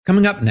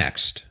Coming up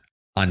next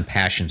on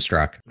Passion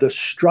Struck. The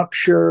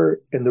structure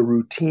and the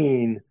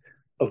routine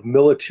of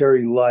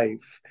military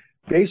life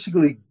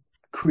basically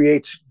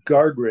creates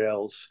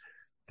guardrails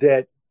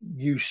that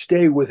you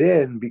stay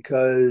within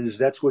because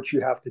that's what you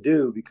have to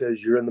do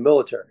because you're in the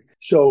military.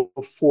 So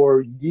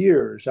for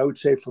years, I would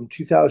say from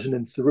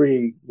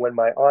 2003, when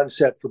my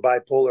onset for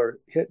bipolar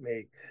hit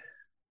me,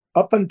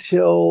 up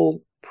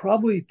until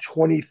probably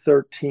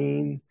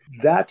 2013,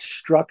 that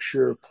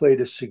structure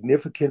played a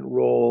significant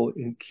role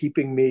in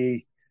keeping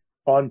me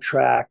on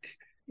track,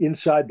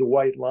 inside the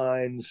white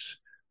lines,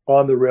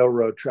 on the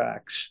railroad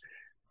tracks.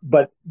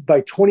 But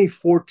by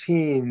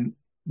 2014,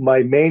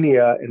 my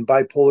mania and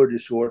bipolar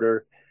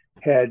disorder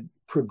had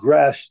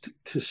progressed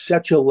to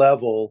such a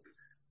level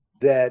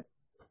that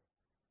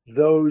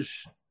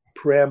those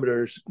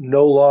parameters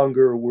no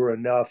longer were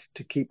enough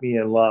to keep me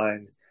in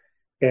line.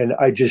 And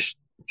I just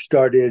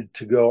started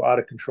to go out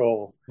of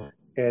control.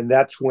 And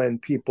that's when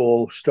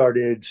people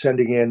started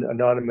sending in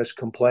anonymous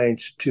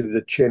complaints to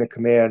the chain of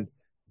command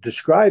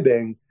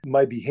describing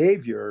my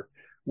behavior,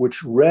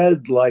 which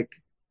read like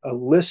a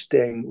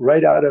listing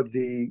right out of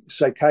the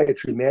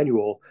psychiatry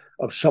manual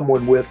of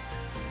someone with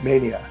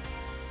mania.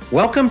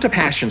 Welcome to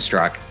Passion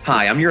Struck.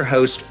 Hi, I'm your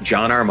host,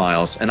 John R.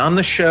 Miles, and on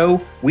the show,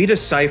 we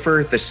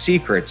decipher the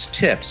secrets,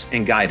 tips,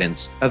 and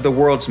guidance of the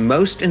world's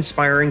most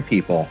inspiring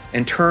people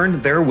and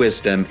turn their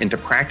wisdom into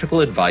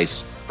practical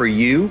advice for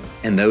you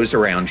and those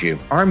around you.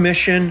 Our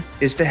mission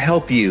is to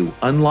help you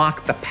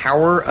unlock the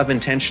power of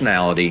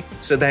intentionality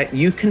so that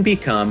you can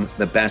become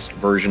the best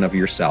version of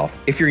yourself.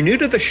 If you're new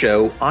to the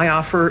show, I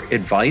offer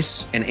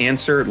advice and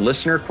answer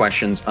listener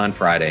questions on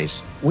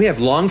Fridays. We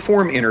have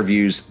long-form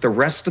interviews the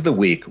rest of the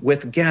week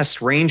with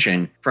guests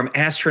ranging from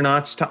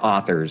astronauts to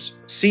authors,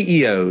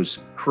 CEOs,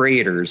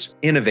 creators,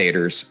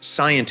 innovators,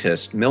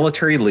 scientists,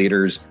 military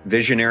leaders,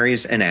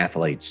 visionaries, and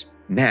athletes.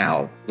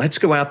 Now, let's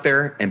go out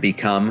there and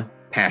become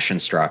Passion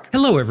Struck.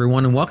 Hello,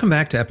 everyone, and welcome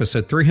back to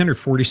episode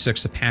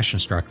 346 of Passion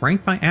Struck,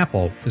 ranked by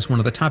Apple as one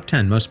of the top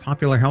 10 most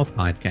popular health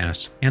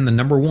podcasts and the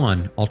number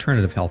one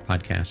alternative health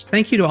podcast.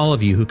 Thank you to all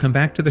of you who come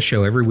back to the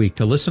show every week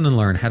to listen and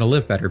learn how to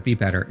live better, be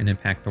better, and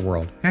impact the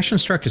world. Passion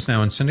Struck is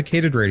now on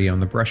syndicated radio on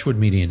the Brushwood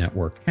Media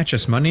Network. Catch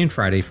us Monday and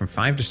Friday from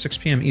 5 to 6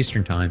 p.m.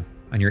 Eastern Time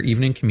on your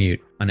evening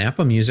commute on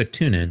Apple Music,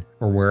 TuneIn,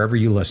 or wherever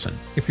you listen.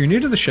 If you're new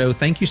to the show,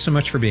 thank you so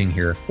much for being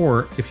here.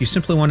 Or if you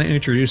simply want to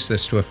introduce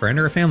this to a friend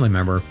or a family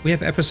member, we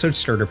have episode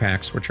starter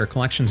packs, which are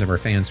collections of our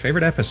fans'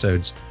 favorite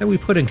episodes that we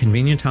put in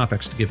convenient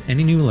topics to give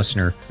any new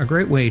listener a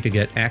great way to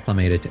get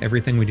acclimated to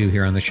everything we do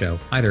here on the show.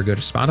 Either go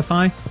to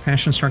Spotify or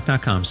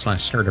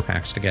passionstruck.com/starter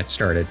packs to get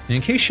started. And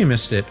in case you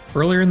missed it,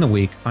 earlier in the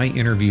week, I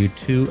interviewed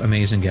two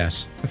amazing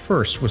guests. The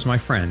first was my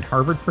friend,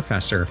 Harvard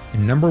professor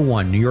and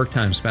 #1 New York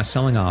Times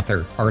bestselling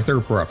author, Arthur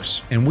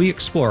Brooks. And we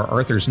explore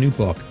Arthur's new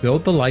book,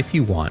 Build the Life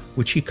You Want,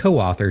 which he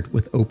co-authored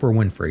with Oprah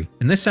Winfrey.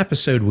 In this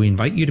episode, we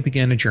invite you to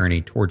begin a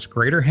journey towards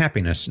greater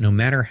happiness no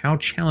matter how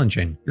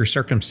challenging your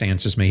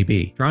circumstances may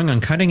be. Drawing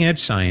on cutting-edge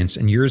science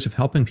and years of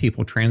helping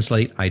people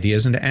translate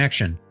ideas into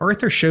action,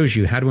 Arthur shows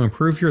you how to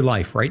improve your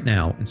life right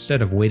now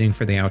instead of waiting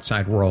for the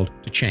outside world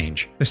to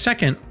change. The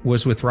second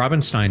was with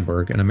Robin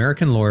Steinberg, an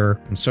American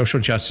lawyer and social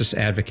justice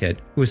advocate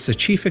who is the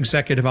chief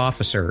executive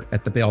officer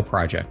at the Bail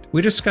Project.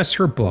 We discuss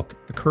her book,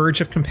 The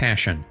Courage of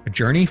Compassion, a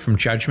journey from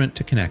judgment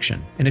to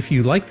connection. And if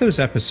you like those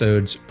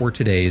episodes or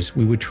today's,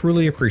 we would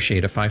truly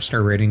appreciate a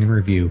 5-star rating and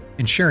review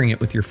and sharing it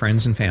with your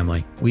friends and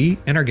family. We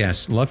and our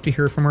guests love to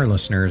hear from our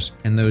listeners,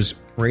 and those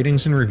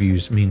ratings and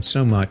reviews mean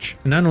so much,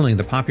 not only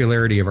the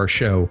popularity of our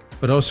show,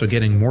 but also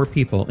getting more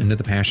people into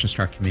the Passion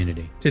Struck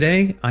community.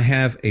 Today, I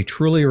have a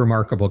truly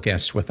remarkable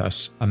guest with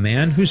us, a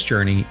man whose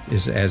journey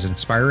is as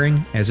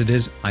inspiring as it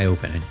is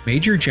eye-opening.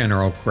 Major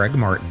General Gregg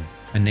Martin,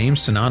 a name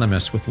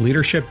synonymous with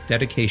leadership,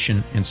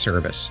 dedication, and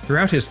service.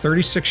 Throughout his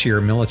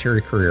 36-year military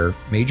career,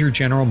 Major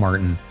General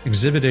Martin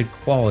exhibited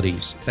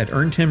qualities that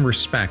earned him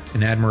respect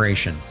and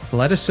admiration.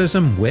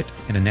 Athleticism, wit,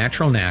 and a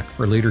natural knack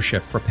for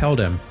leadership propelled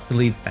him to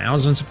lead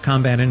thousands of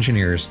combat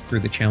engineers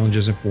through the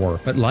challenges of war.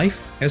 But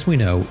life, as we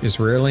know, is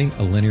rarely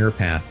a linear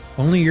path.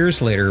 Only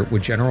years later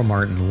would General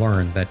Martin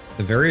learn that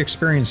the very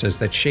experiences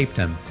that shaped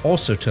him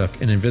also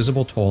took an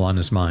invisible toll on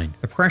his mind.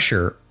 The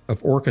pressure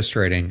of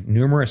orchestrating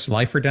numerous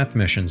life-or-death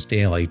missions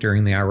daily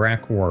during the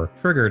Iraq War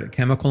triggered a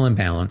chemical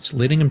imbalance,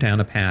 leading him down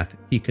a path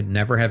he could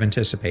never have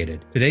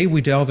anticipated. Today,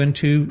 we delve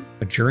into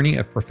a journey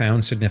of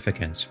profound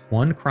significance,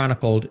 one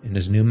chronicled in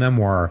his new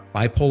memoir,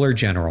 Bipolar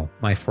General,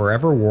 My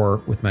Forever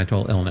War with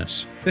Mental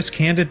Illness. This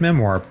candid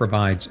memoir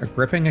provides a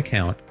gripping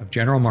account of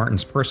General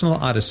Martin's personal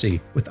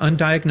odyssey with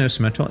undiagnosed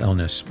mental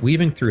illness,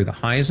 weaving through the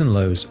highs and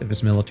lows of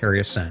his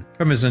military ascent.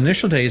 From his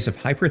initial days of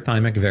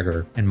hyperthymic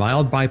vigor and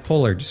mild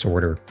bipolar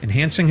disorder,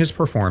 enhancing his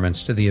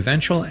performance to the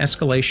eventual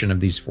escalation of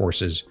these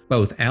forces,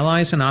 both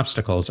allies and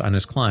obstacles on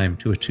his climb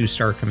to a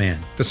 2-star command.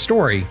 The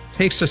story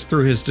takes us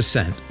through his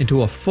descent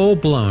into a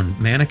full-blown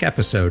manic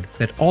episode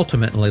that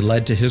ultimately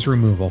led to his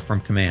removal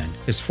from command,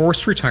 his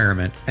forced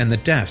retirement, and the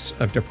deaths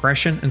of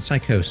depression and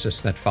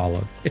psychosis that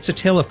followed. It's a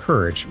tale of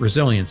courage,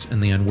 resilience,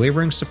 and the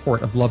unwavering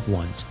support of loved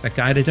ones that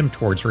guided him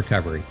towards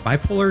recovery.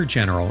 Bipolar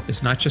General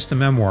is not just a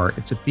memoir,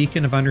 it's a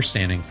beacon of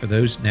understanding for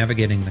those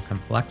navigating the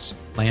complex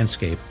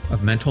landscape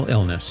of mental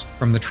illness.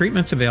 From the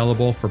treatments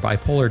available for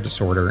bipolar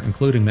disorder,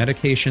 including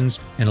medications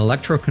and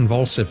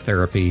electroconvulsive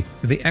therapy,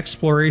 to the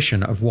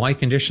exploration of why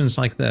conditions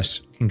like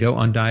this can go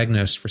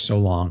undiagnosed for so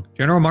long.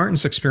 General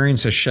Martin's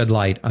experience has shed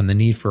light on the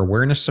need for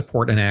awareness,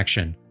 support, and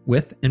action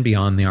with and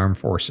beyond the armed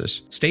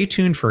forces. Stay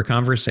tuned for a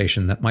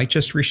conversation that might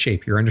just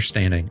reshape your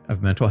understanding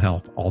of mental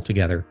health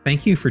altogether.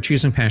 Thank you for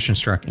choosing Passion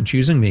Struck and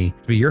choosing me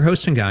to be your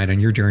host and guide on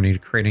your journey to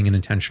creating an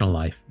intentional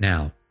life.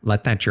 Now,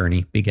 let that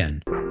journey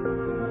begin.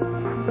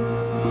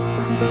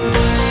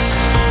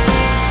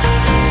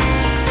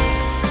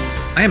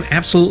 I am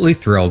absolutely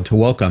thrilled to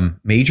welcome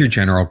Major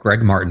General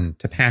Gregg Martin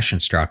to Passion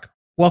Struck.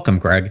 Welcome,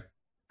 Gregg.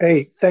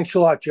 Hey, thanks a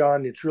lot,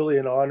 John. It's really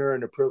an honor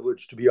and a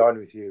privilege to be on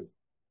with you.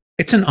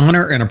 It's an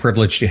honor and a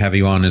privilege to have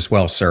you on as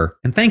well, sir.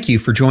 And thank you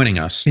for joining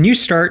us. Can you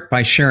start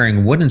by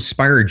sharing what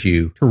inspired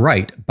you to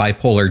write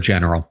Bipolar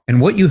General and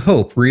what you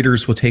hope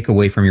readers will take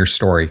away from your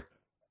story?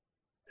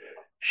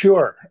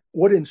 Sure.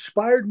 What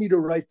inspired me to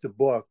write the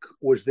book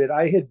was that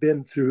I had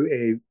been through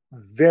a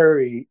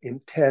very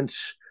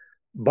intense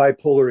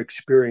bipolar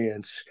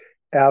experience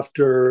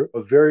after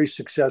a very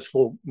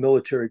successful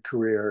military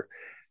career.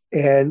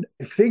 And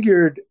I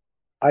figured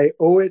I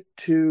owe it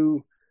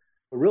to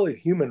a really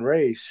human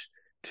race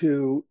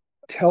to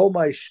tell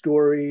my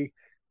story,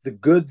 the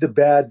good, the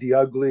bad, the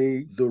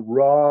ugly, the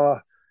raw,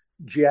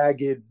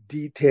 jagged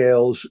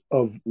details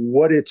of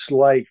what it's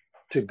like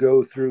to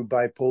go through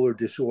bipolar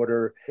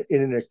disorder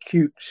in an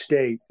acute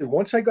state. And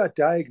once I got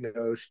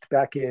diagnosed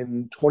back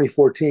in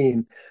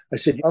 2014, I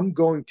said, I'm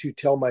going to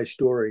tell my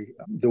story.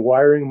 The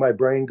wiring of my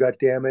brain got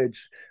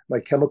damaged, my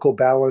chemical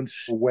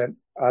balance went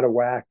out of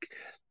whack,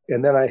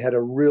 and then I had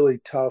a really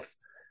tough,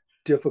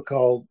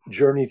 difficult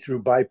journey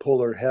through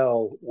bipolar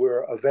hell,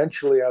 where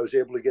eventually I was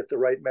able to get the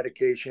right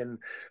medication,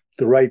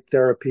 the right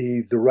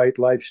therapy, the right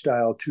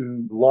lifestyle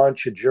to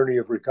launch a journey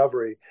of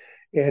recovery.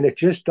 And it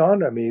just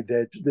dawned on me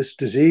that this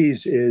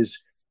disease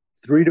is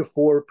 3 to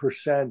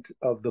 4%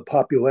 of the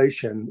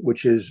population,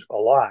 which is a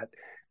lot.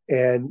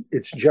 And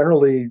it's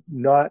generally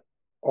not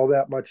all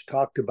that much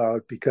talked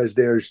about because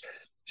there's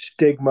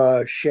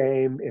stigma,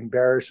 shame,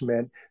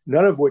 embarrassment,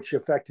 none of which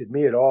affected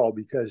me at all,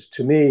 because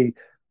to me,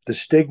 the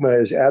stigma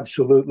is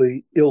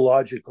absolutely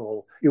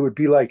illogical. It would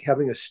be like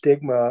having a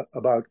stigma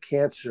about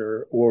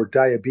cancer or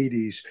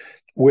diabetes,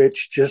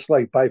 which, just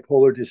like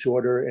bipolar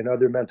disorder and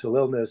other mental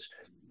illness,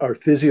 are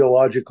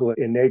physiological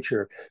in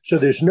nature. So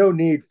there's no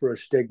need for a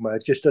stigma.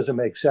 It just doesn't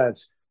make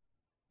sense.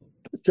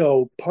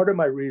 So part of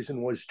my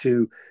reason was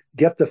to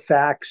get the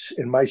facts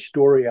and my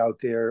story out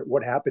there,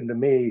 what happened to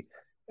me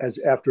as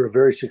after a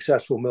very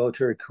successful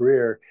military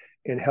career,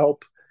 and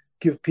help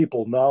give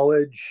people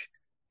knowledge,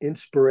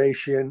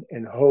 inspiration,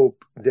 and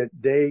hope that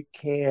they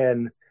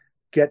can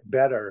get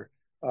better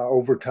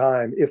over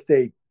time if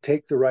they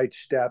take the right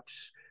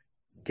steps,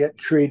 get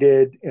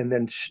treated, and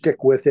then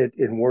stick with it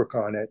and work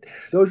on it.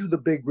 Those are the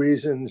big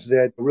reasons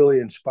that really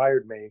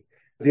inspired me.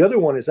 The other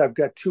one is I've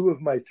got 2 of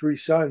my 3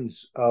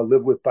 sons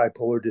live with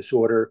bipolar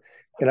disorder,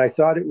 and I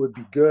thought it would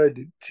be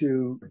good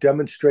to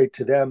demonstrate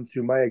to them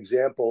through my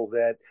example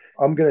that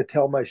I'm going to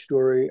tell my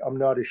story. I'm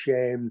not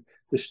ashamed.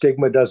 The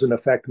stigma doesn't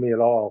affect me at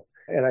all.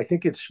 And I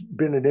think it's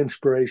been an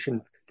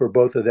inspiration for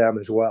both of them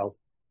as well.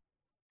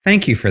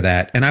 Thank you for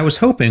that. And I was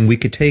hoping we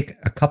could take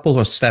a couple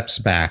of steps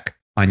back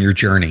on your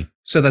journey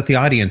so that the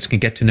audience can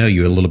get to know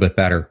you a little bit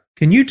better.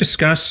 Can you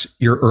discuss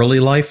your early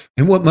life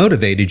and what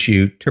motivated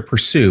you to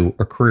pursue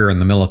a career in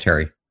the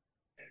military?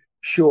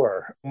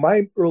 Sure.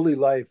 My early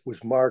life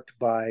was marked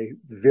by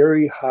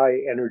very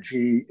high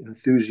energy,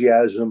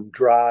 enthusiasm,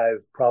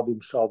 drive,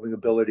 problem-solving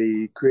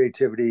ability,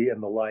 creativity,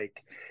 and the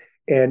like.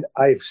 And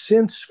I've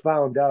since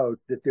found out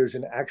that there's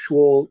an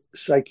actual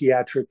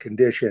psychiatric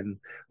condition,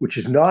 which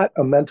is not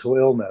a mental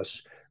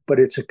illness, but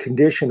it's a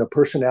condition, a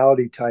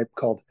personality type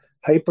called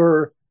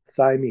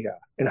hyperthymia.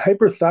 And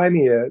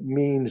hyperthymia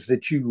means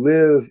that you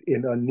live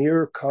in a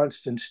near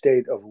constant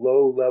state of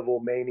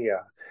low-level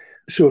mania.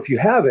 So if you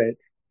have it,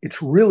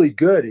 it's really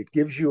good. It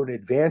gives you an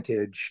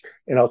advantage,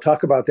 and I'll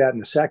talk about that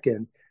in a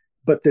second.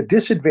 But the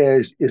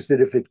disadvantage is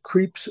that if it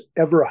creeps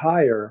ever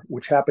higher,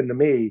 which happened to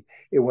me,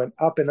 it went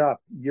up and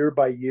up year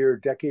by year,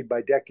 decade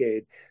by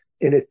decade,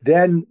 and it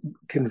then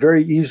can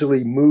very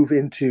easily move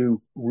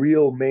into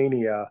real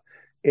mania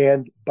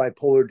and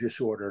bipolar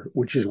disorder,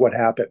 which is what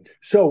happened.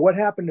 So what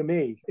happened to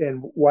me,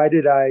 and why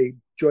did I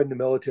join the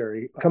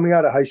military? Coming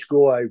out of high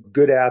school, I'm a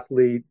good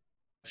athlete,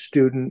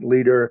 student,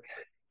 leader,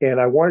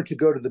 and I wanted to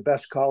go to the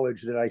best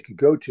college that I could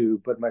go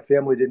to, but my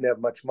family didn't have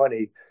much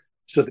money.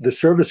 So the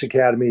service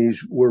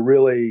academies were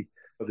really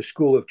the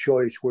school of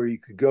choice where you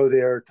could go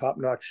there,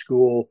 top-notch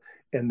school,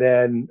 and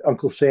then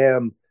Uncle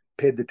Sam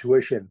paid the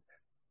tuition.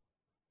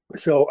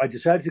 So I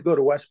decided to go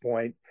to West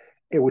Point,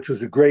 which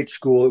was a great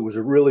school. It was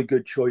a really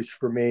good choice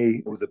for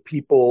me. The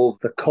people,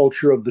 the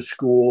culture of the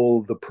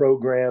school, the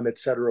program, et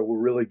cetera, were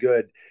really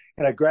good.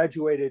 And I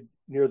graduated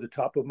near the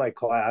top of my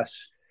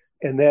class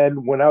and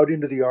then went out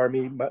into the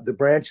Army. The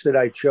branch that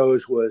I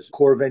chose was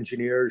Corps of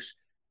Engineers,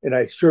 and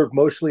I served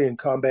mostly in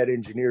combat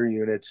engineer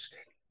units.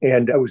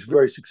 And I was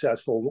very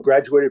successful.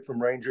 Graduated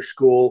from Ranger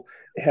School,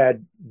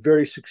 had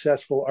very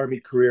successful Army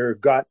career,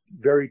 got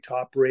very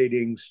top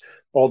ratings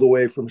all the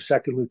way from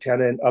second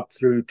lieutenant up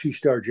through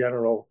two-star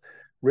general.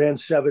 Ran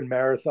 7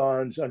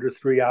 marathons under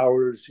 3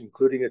 hours,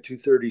 including a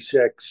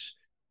 2:36.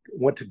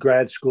 Went to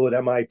grad school at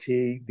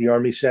MIT. The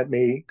Army sent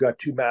me, got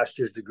 2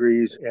 master's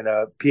degrees and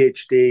a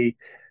PhD.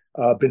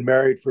 Been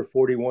married for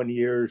 41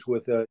 years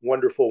with a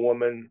wonderful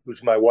woman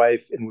who's my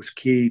wife and was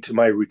key to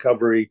my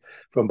recovery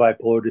from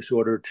bipolar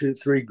disorder.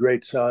 3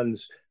 great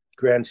sons,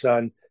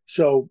 grandson.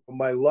 So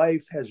my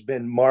life has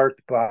been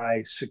marked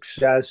by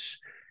success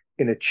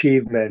and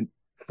achievement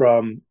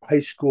from high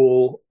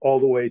school all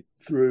the way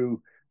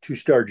through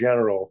two-star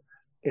general.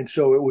 And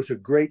so it was a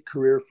great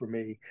career for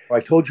me. I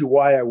told you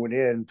why I went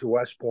into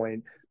West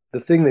Point. The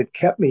thing that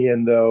kept me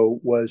in, though,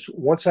 was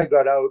once I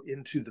got out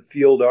into the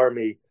field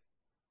Army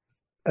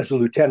as a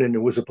lieutenant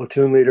and was a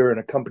platoon leader and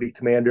a company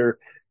commander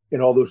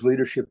and all those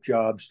leadership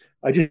jobs,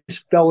 I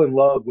just fell in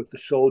love with the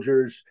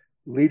soldiers,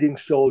 leading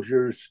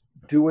soldiers,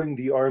 doing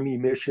the Army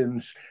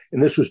missions.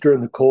 And this was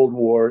during the Cold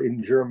War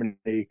in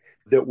Germany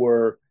that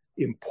were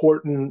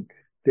important.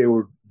 They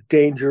were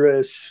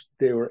dangerous,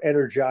 they were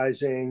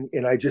energizing,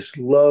 and I just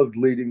loved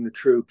leading the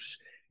troops.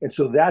 And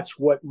so that's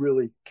what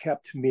really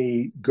kept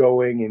me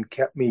going and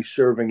kept me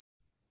serving.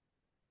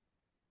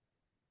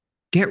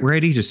 Get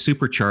ready to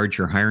supercharge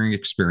your hiring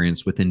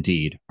experience with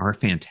Indeed, our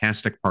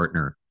fantastic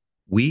partner.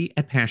 We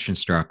at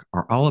PassionStruck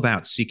are all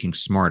about seeking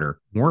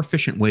smarter, more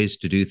efficient ways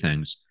to do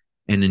things,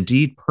 and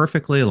Indeed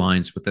perfectly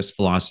aligns with this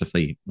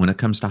philosophy when it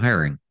comes to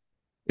hiring.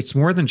 It's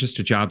more than just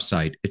a job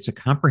site, it's a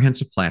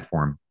comprehensive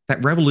platform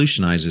that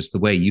revolutionizes the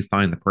way you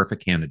find the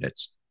perfect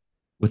candidates.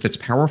 With its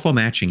powerful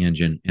matching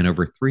engine and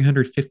over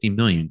 350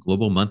 million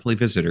global monthly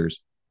visitors,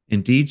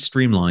 Indeed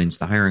streamlines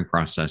the hiring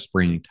process,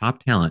 bringing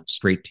top talent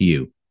straight to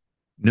you.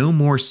 No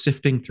more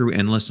sifting through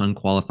endless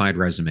unqualified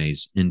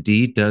resumes.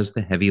 Indeed does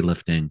the heavy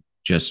lifting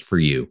just for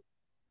you.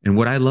 And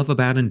what I love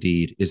about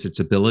Indeed is its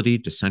ability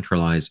to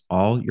centralize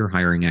all your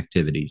hiring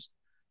activities,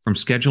 from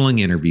scheduling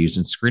interviews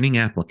and screening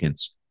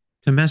applicants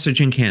to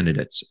messaging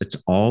candidates.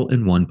 It's all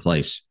in one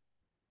place.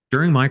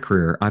 During my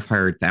career, I've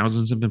hired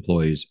thousands of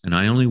employees, and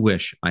I only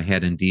wish I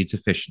had Indeed's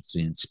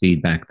efficiency and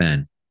speed back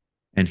then.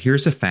 And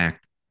here's a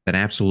fact that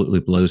absolutely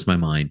blows my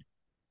mind.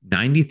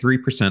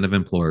 93% of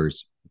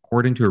employers,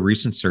 according to a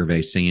recent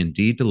survey, say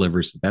Indeed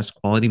delivers the best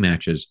quality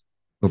matches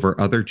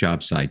over other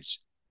job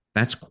sites.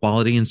 That's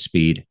quality and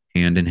speed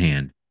hand in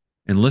hand.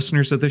 And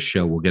listeners of this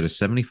show will get a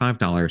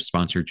 $75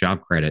 sponsored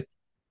job credit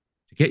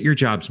to get your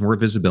jobs more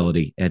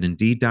visibility at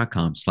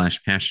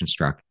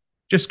Indeed.com/PassionStruck.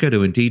 Just go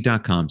to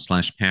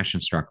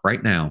Indeed.com/PassionStruck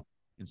right now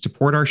and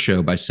support our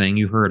show by saying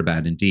you heard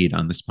about Indeed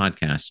on this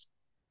podcast.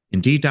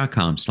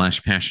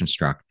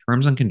 Indeed.com/PassionStruck.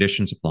 Terms and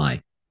conditions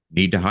apply.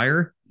 Need to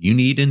hire? You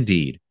need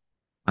Indeed.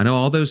 I know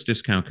all those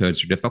discount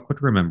codes are difficult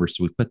to remember,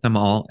 so we put them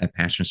all at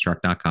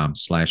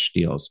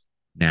PassionStruck.com/deals.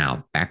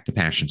 Now, back to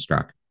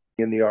PassionStruck.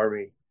 In the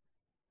Army.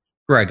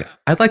 Gregg,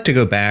 I'd like to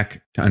go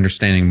back to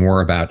understanding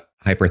more about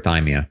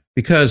hyperthymia,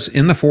 because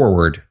in the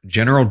foreword,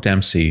 General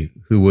Dempsey,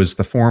 who was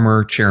the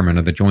former chairman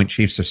of the Joint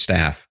Chiefs of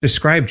Staff,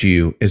 described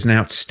you as an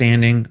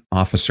outstanding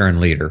officer and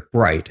leader,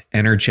 bright,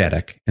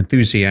 energetic,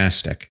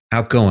 enthusiastic,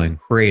 outgoing,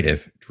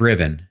 creative,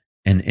 driven,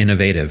 and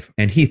innovative.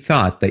 And he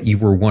thought that you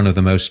were one of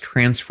the most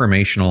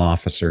transformational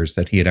officers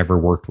that he had ever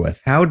worked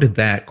with. How did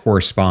that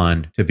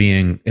correspond to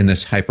being in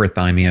this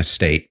hyperthymia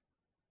state?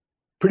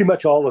 Pretty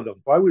much all of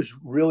them. I was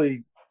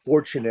really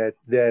fortunate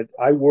that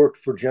I worked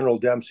for General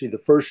Dempsey the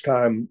first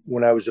time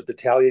when I was a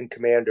battalion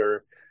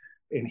commander,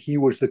 and he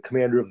was the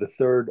commander of the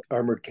 3rd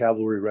Armored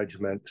Cavalry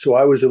Regiment. So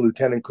I was a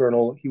lieutenant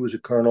colonel, he was a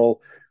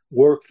colonel,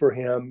 worked for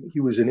him.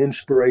 He was an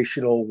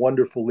inspirational,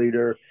 wonderful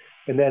leader.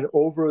 And then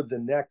over the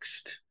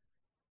next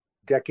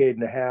decade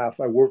and a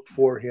half, I worked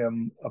for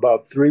him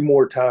about 3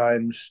 more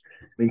times,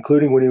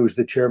 including when he was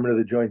the chairman of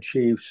the Joint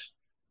Chiefs.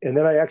 And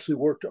then I actually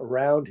worked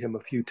around him a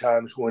few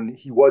times when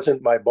he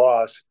wasn't my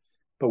boss,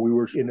 but we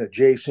were in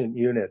adjacent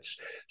units.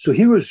 So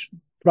he was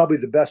probably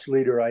the best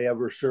leader I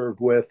ever served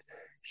with.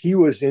 He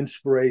was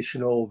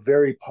inspirational,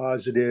 very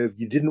positive.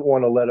 You didn't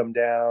want to let him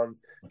down.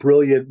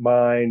 Brilliant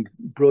mind,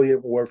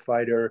 brilliant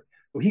warfighter.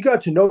 He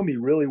got to know me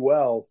really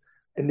well,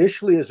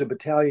 initially as a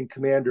battalion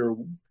commander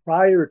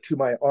prior to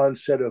my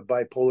onset of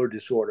bipolar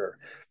disorder,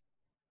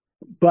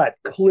 but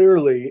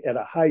clearly at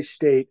a high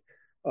state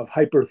of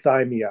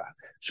hyperthymia.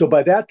 So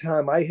by that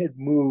time, I had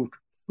moved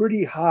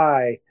pretty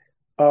high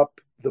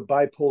up the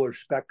bipolar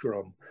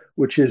spectrum,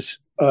 which is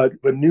a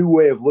new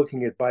way of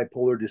looking at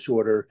bipolar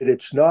disorder.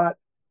 It's not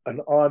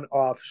an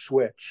on-off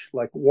switch.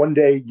 Like one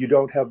day you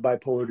don't have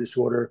bipolar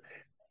disorder,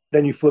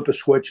 then you flip a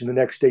switch and the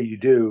next day you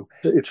do.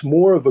 It's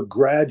more of a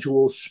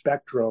gradual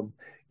spectrum.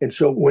 And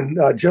so when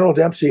General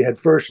Dempsey had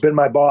first been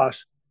my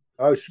boss,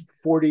 I was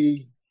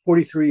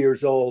 43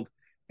 years old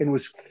and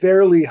was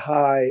fairly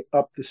high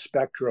up the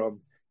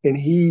spectrum. And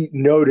he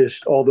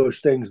noticed all those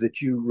things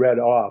that you read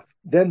off.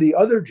 Then the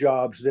other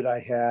jobs that I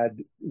had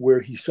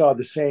where he saw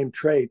the same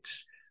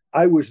traits,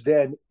 I was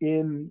then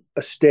in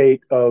a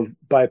state of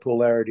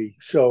bipolarity.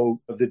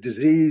 So the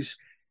disease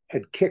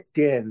had kicked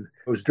in.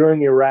 It was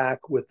during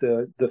Iraq with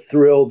the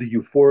thrill, the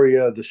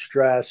euphoria, the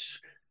stress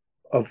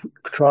of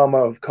trauma,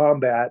 of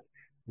combat.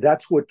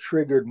 That's what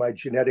triggered my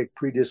genetic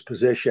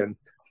predisposition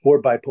for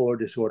bipolar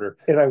disorder.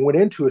 And I went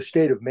into a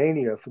state of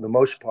mania for the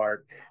most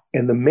part.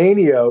 And the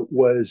mania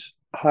was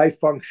high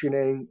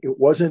functioning. It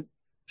wasn't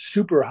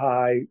super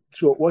high.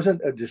 So it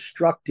wasn't a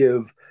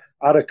destructive,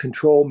 out of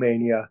control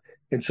mania.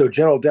 And so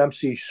General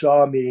Dempsey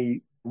saw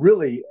me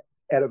really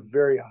at a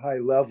very high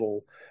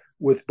level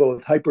with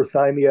both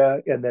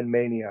hyperthymia and then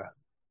mania.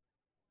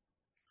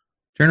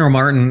 General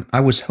Martin, I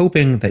was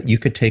hoping that you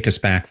could take us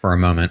back for a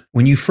moment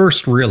when you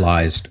first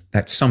realized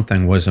that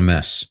something was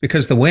amiss.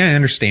 Because the way I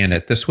understand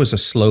it, this was a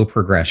slow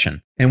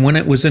progression. And when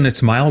it was in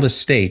its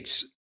mildest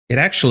states, it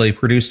actually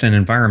produced an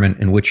environment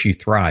in which you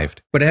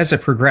thrived. But as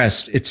it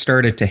progressed, it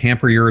started to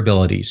hamper your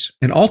abilities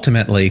and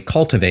ultimately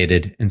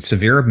culminated in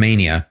severe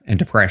mania and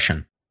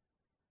depression.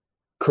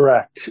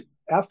 Correct.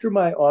 After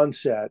my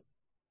onset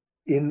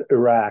in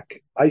Iraq,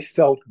 I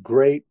felt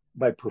great.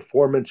 My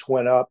performance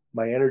went up,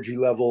 my energy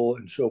level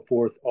and so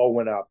forth all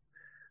went up.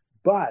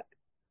 But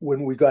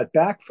when we got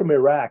back from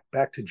Iraq,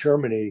 back to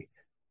Germany,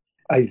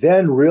 I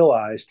then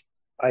realized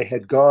I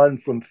had gone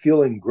from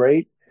feeling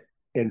great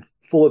and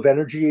full of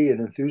energy and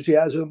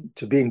enthusiasm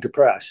to being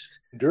depressed.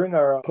 During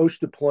our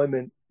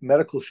post-deployment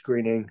medical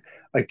screening,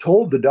 I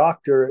told the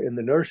doctor and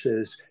the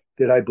nurses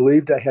that I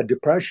believed I had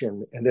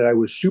depression and that I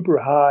was super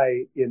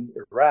high in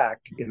Iraq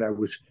and I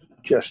was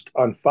just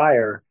on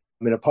fire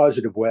in a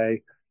positive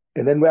way.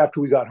 And then after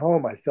we got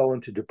home, I fell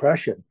into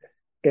depression.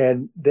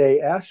 And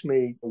they asked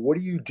me, what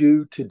do you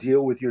do to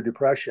deal with your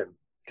depression?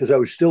 Because I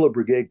was still a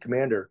brigade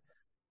commander.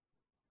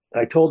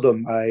 I told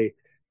them I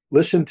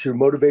listen to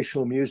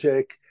motivational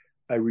music.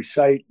 I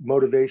recite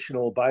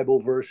motivational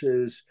Bible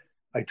verses.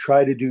 I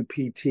try to do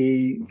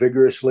PT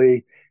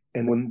vigorously.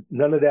 And when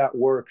none of that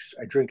works,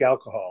 I drink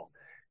alcohol.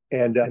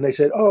 And they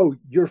said, oh,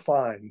 you're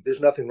fine. There's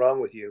nothing wrong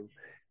with you.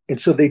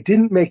 And so they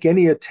didn't make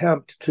any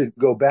attempt to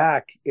go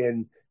back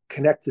and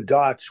connect the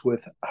dots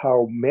with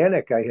how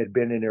manic I had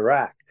been in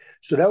Iraq.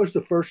 So that was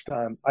the first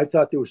time I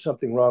thought there was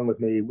something wrong with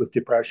me with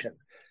depression.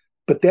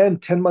 But then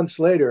 10 months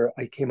later,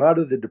 I came out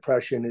of the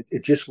depression.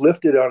 It just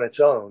lifted on its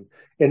own.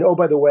 And oh,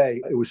 by the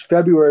way, it was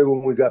February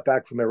when we got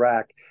back from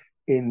Iraq.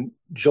 In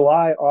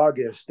July,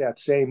 August that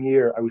same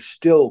year, I was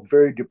still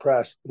very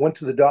depressed. Went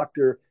to the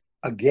doctor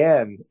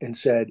again and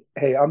said,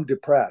 hey, I'm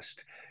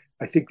depressed.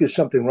 I think there's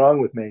something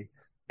wrong with me.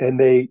 And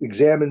they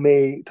examined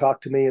me,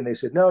 talked to me, and they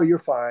said, no, you're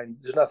fine.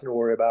 There's nothing to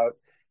worry about.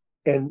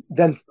 And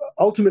then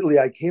ultimately,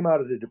 I came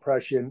out of the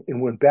depression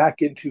and went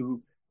back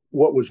into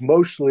what was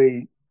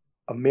mostly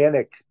a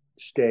manic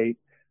state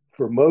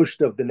for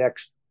most of the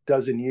next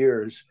dozen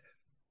years.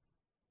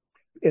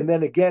 And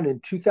then again in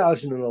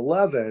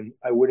 2011,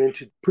 I went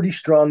into pretty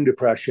strong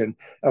depression.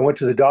 I went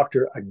to the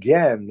doctor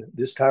again,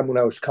 this time when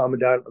I was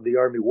commandant of the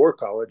Army War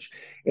College.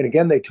 And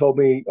again, they told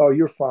me, oh,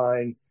 you're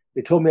fine.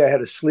 They told me I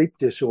had a sleep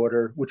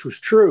disorder, which was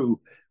true,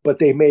 but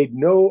they made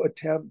no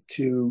attempt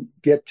to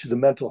get to the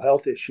mental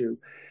health issue.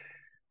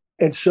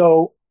 And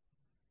so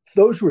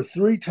those were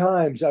 3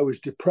 times I was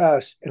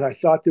depressed and I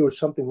thought there was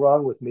something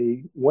wrong with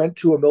me, went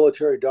to a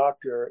military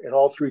doctor, and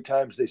all 3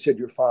 times they said,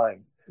 you're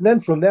fine. And then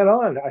from then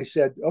on, I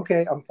said,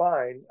 okay, I'm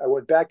fine. I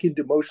went back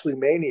into mostly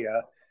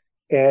mania.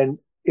 And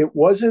it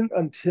wasn't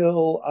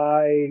until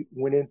I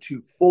went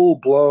into full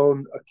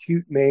blown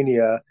acute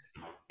mania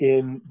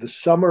in the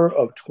summer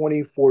of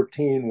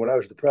 2014 when I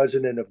was the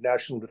president of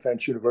National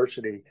Defense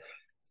University.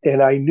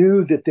 And I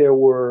knew that there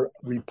were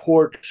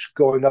reports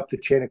going up the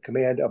chain of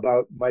command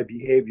about my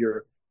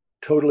behavior,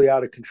 totally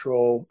out of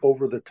control,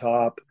 over the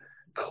top,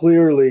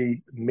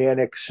 clearly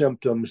manic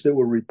symptoms that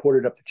were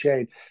reported up the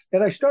chain.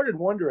 And I started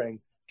wondering,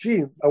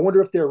 gee, I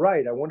wonder if they're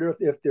right. I wonder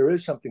if there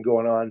is something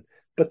going on.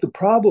 But the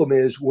problem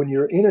is when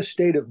you're in a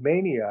state of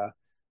mania,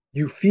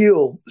 you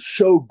feel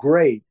so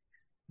great.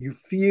 You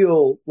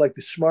feel like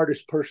the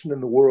smartest person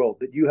in the world,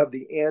 that you have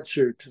the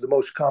answer to the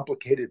most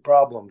complicated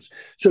problems.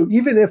 So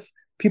even if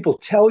people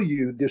tell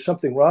you there's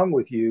something wrong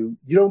with you,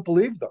 you don't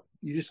believe them.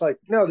 You just like,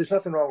 no, there's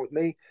nothing wrong with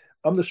me.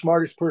 I'm the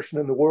smartest person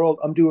in the world.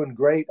 I'm doing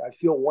great. I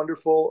feel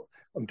wonderful.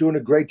 I'm doing a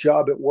great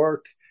job at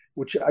work,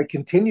 which I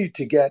continued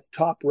to get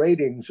top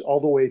ratings all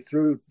the way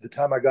through the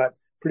time I got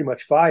pretty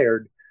much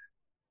fired.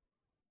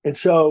 And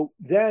so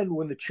then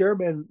when the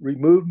chairman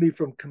removed me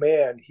from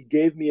command, he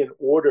gave me an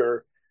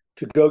order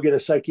to go get a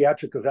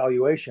psychiatric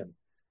evaluation.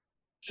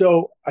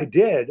 So I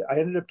did. I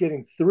ended up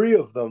getting 3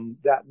 of them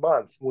that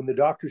month. When the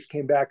doctors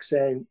came back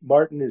saying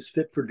Martin is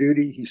fit for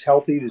duty, he's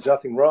healthy, there's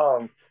nothing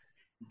wrong,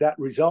 that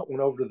result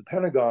went over to the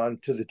Pentagon,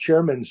 to the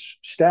chairman's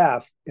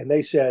staff, and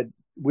they said,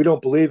 we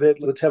don't believe it.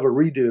 Let's have a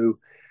redo.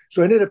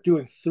 So I ended up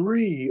doing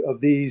 3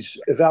 of these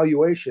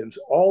evaluations.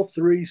 All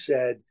 3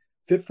 said,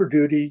 fit for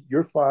duty,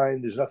 you're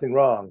fine, there's nothing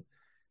wrong.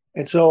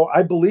 And so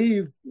I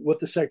believed what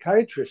the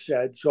psychiatrist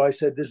said. So I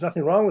said, there's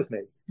nothing wrong with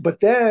me. But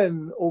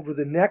then over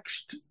the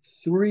next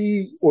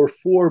 3 or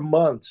 4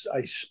 months,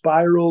 I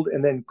spiraled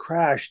and then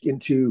crashed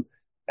into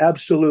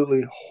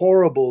absolutely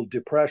horrible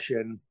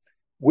depression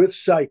with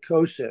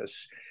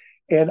psychosis.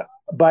 And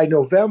by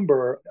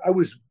November, I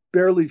was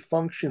barely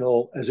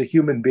functional as a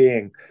human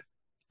being.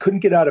 Couldn't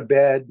get out of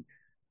bed,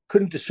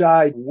 couldn't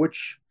decide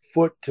which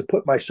foot to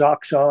put my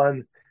socks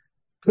on,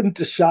 couldn't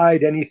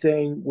decide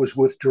anything, was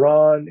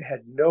withdrawn,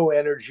 had no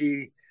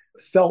energy,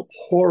 felt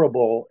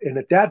horrible. And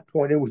at that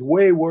point, it was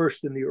way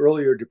worse than the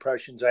earlier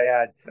depressions I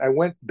had. I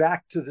went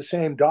back to the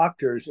same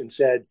doctors and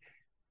said,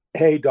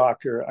 hey,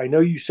 doctor, I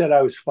know you said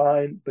I was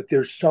fine, but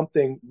there's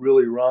something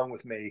really wrong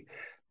with me.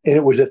 And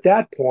it was at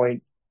that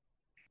point,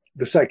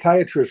 the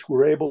psychiatrists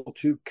were able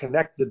to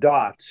connect the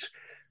dots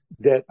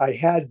that I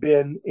had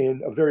been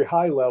in a very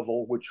high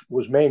level, which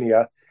was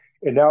mania,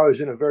 and now I was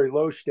in a very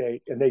low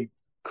state. And they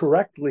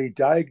correctly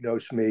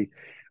diagnosed me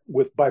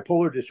with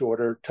bipolar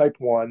disorder type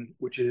 1,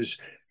 which is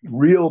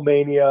real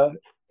mania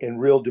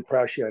and real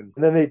depression.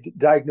 And then they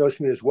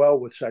diagnosed me as well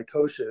with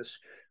psychosis,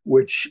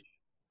 which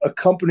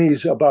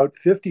accompanies about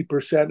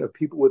 50% of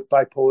people with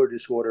bipolar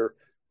disorder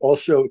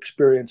also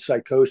experience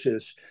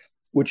psychosis,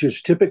 which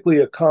is typically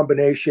a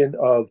combination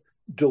of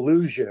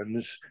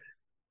delusions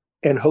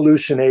and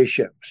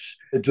hallucinations.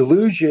 The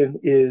delusion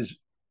is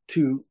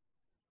to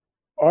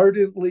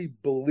ardently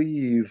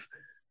believe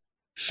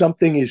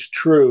something is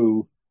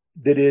true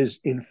that is,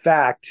 in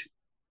fact,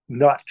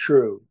 not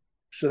true.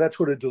 So that's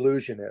what a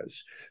delusion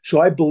is.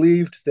 So I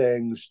believed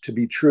things to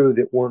be true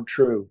that weren't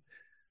true.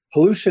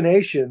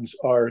 Hallucinations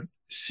are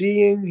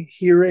seeing,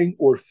 hearing,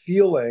 or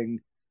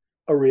feeling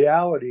a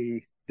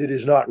reality that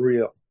is not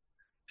real.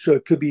 So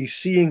it could be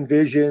seeing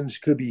visions,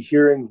 could be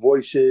hearing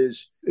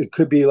voices. It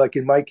could be like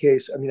in my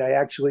case, I mean, I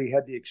actually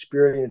had the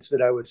experience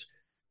that I was,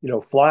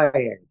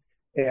 flying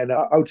and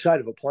outside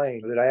of a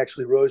plane, that I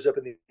actually rose up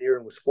in the air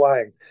and was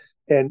flying.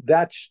 And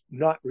that's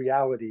not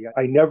reality.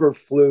 I never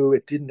flew.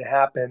 It didn't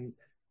happen,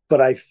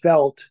 but I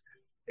felt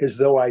as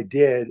though I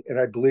did, and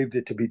I believed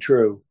it to be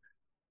true.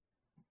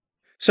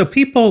 So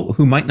people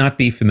who might not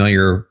be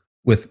familiar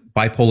with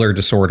bipolar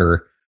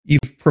disorder,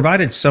 you've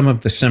provided some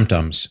of the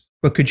symptoms,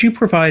 but could you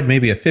provide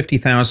maybe a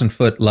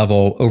 50,000-foot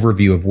level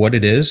overview of what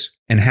it is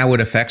and how it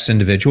affects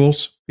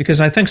individuals?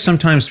 Because I think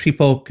sometimes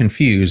people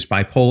confuse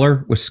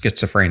bipolar with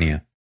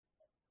schizophrenia.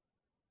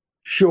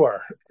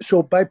 Sure.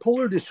 So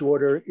bipolar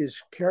disorder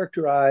is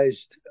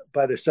characterized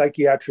by the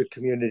psychiatric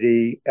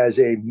community as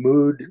a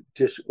mood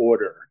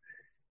disorder.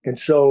 And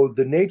so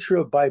the nature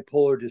of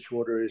bipolar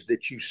disorder is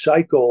that you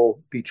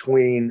cycle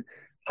between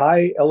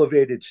high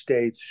elevated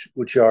states,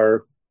 which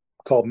are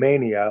called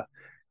mania,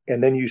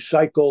 and then you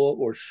cycle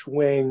or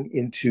swing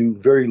into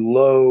very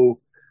low,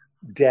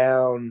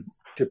 down,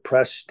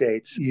 depressed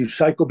states. You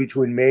cycle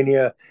between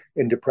mania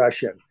and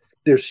depression.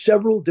 There's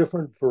several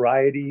different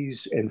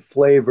varieties and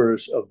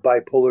flavors of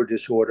bipolar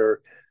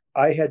disorder.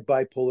 I had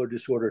bipolar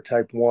disorder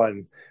type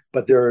 1,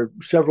 but there are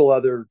several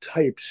other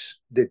types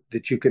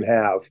that you can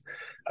have.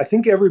 I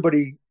think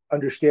everybody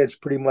understands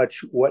pretty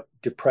much what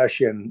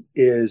depression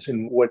is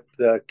and what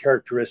the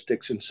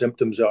characteristics and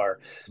symptoms are.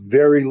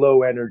 Very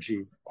low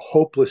energy,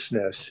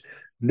 hopelessness,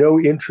 no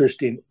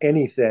interest in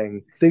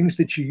anything, things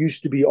that you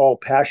used to be all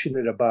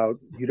passionate about,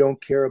 you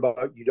don't care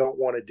about, you don't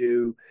want to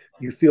do,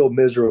 you feel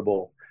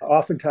miserable.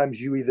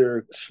 Oftentimes you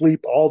either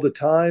sleep all the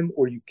time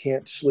or you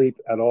can't sleep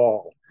at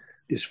all.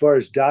 As far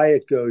as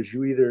diet goes,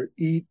 you either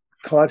eat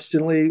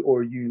constantly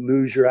or you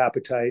lose your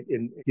appetite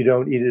and you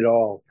don't eat at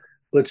all.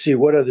 Let's see,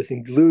 what other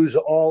thing? Lose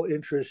all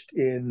interest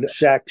in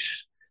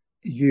sex.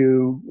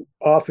 You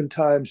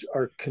oftentimes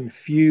are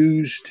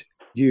confused.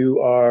 You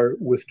are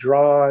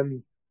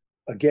withdrawn.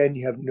 Again,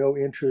 you have no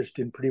interest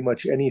in pretty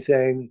much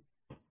anything.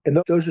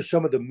 And those are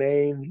some of the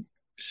main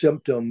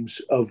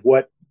symptoms of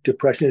what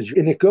depression is.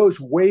 And it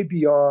goes way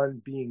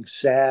beyond being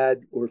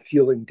sad or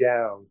feeling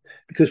down,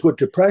 because what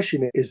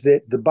depression is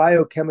that the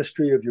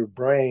biochemistry of your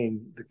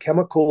brain, the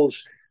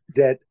chemicals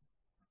that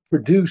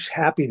produce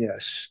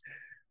happiness,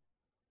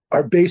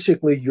 are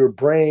basically your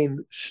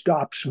brain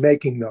stops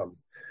making them.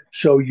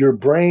 So your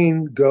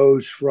brain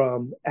goes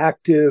from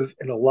active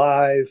and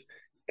alive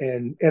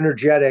and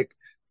energetic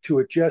to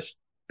it just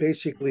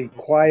basically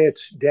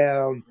quiets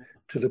down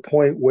to the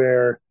point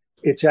where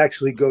it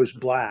actually goes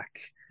black.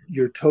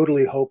 You're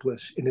totally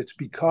hopeless. And it's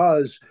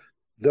because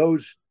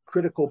those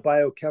critical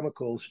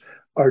biochemicals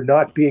are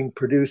not being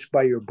produced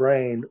by your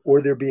brain,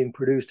 or they're being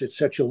produced at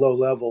such a low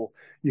level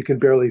you can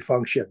barely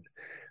function.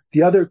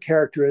 The other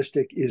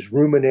characteristic is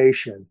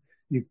rumination.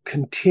 You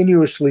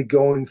continuously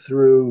going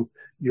through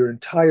your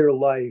entire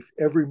life,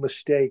 every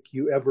mistake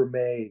you ever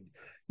made.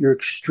 You're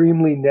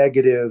extremely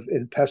negative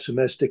and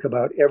pessimistic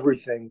about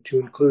everything, to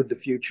include the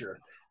future.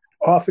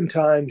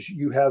 Oftentimes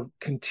you have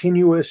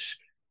continuous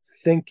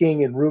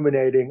thinking and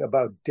ruminating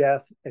about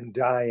death and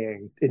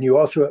dying. And you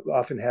also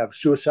often have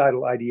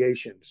suicidal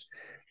ideations.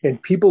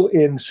 And people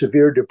in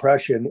severe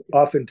depression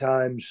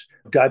oftentimes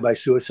die by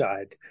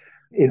suicide.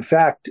 In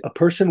fact, a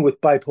person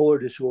with bipolar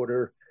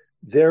disorder,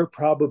 their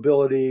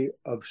probability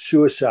of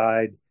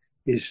suicide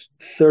is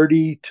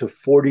 30 to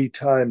 40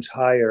 times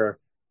higher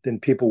than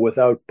people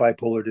without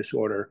bipolar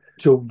disorder.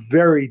 So,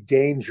 very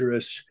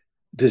dangerous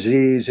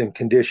disease and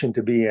condition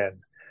to be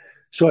in.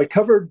 So, I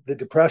covered the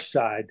depressed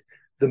side.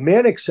 The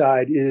manic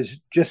side is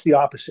just the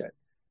opposite: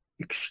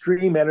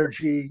 extreme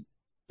energy,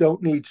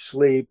 don't need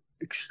sleep,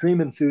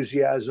 extreme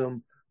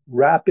enthusiasm,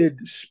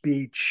 rapid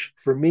speech.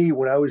 For me,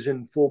 when I was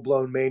in full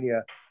blown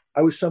mania,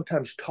 I was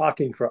sometimes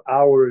talking for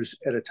hours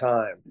at a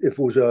time. If it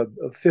was a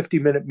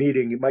 50-minute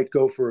meeting, it might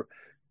go for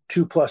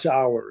 2+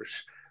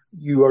 hours.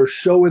 You are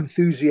so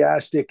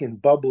enthusiastic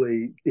and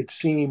bubbly, it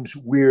seems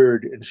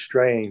weird and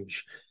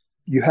strange.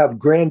 You have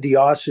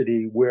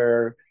grandiosity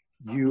where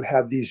you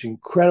have these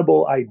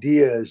incredible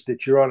ideas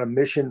that you're on a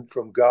mission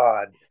from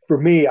God. For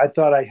me, I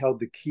thought I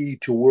held the key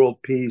to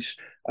world peace.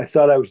 I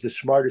thought I was the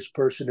smartest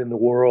person in the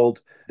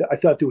world. I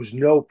thought there was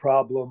no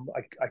problem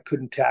I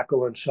couldn't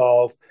tackle and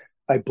solve.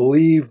 I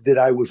believed that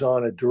I was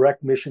on a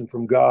direct mission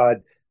from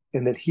God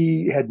and that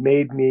He had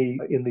made me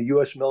in the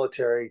US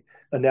military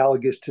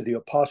analogous to the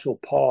Apostle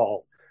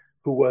Paul,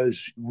 who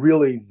was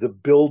really the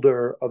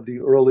builder of the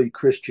early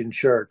Christian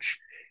church.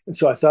 And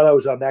so I thought I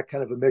was on that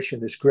kind of a mission,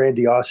 this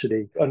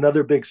grandiosity.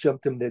 Another big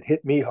symptom that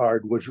hit me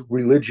hard was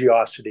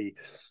religiosity.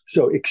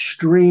 So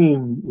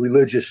extreme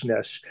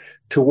religiousness,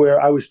 to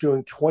where I was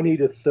doing 20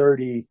 to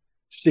 30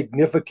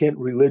 significant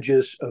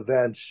religious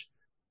events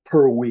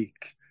per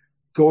week,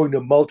 going to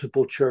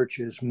multiple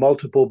churches,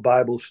 multiple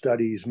Bible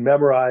studies,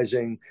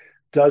 memorizing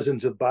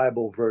dozens of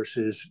Bible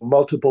verses,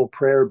 multiple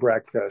prayer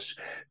breakfasts,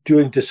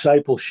 doing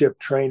discipleship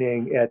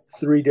training at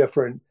 3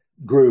 different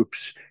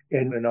groups,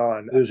 and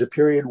on. There was a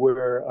period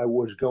where I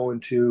was going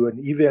to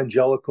an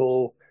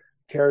evangelical,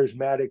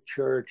 charismatic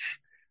church,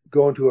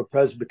 going to a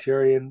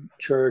Presbyterian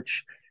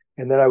church,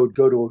 and then I would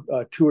go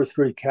to 2 or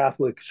 3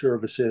 Catholic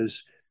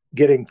services,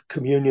 getting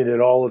communion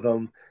at all of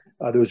them.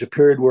 There was a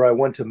period where I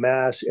went to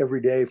Mass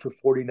every day for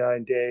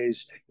 49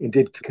 days and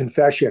did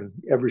confession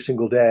every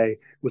single day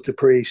with the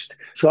priest.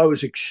 So I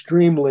was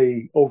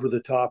extremely over the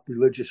top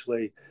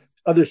religiously.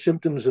 Other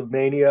symptoms of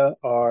mania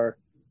are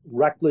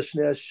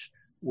recklessness,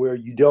 where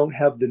you don't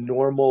have the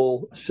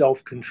normal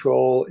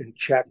self-control and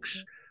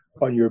checks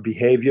on your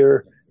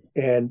behavior,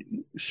 and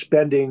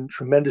spending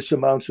tremendous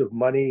amounts of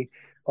money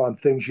on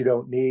things you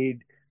don't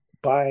need,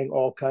 buying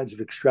all kinds of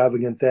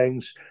extravagant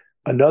things.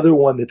 Another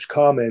one that's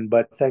common,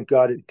 but thank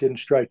God it didn't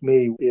strike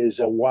me, is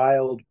a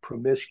wild,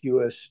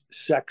 promiscuous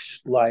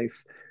sex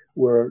life,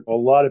 where a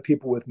lot of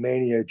people with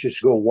mania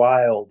just go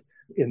wild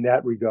in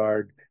that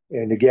regard.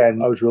 And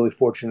again, I was really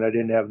fortunate I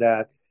didn't have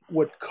that.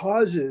 What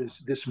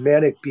causes this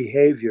manic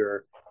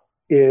behavior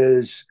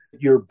is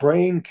your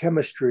brain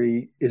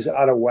chemistry is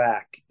out of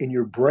whack, and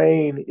your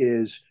brain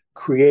is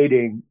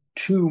creating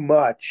too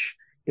much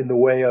in the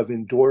way of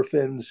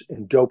endorphins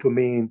and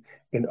dopamine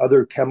and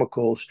other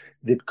chemicals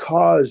that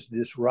cause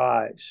this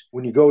rise.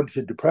 When you go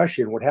into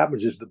depression, what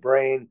happens is the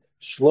brain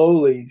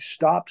slowly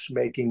stops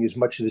making as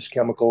much of these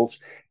chemicals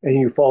and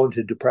you fall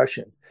into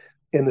depression.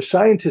 And the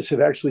scientists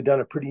have actually done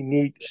a pretty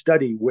neat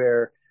study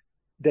where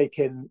they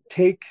can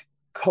take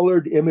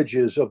colored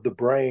images of the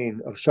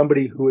brain of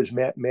somebody who is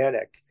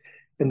manic,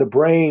 and the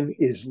brain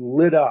is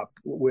lit up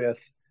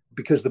with,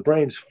 because the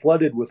brain's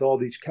flooded with all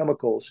these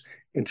chemicals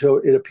until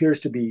it appears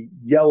to be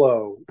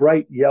yellow,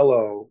 bright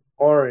yellow,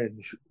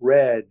 orange,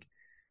 red.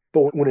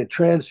 But when it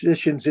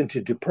transitions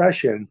into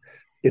depression,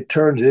 it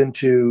turns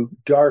into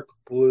dark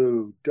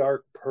blue,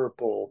 dark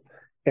purple,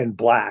 and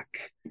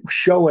black,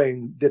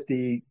 showing that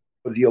the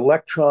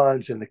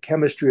electrons and the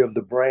chemistry of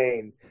the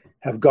brain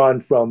have gone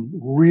from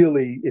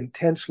really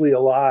intensely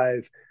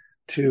alive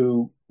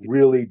to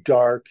really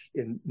dark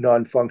and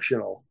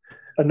non-functional.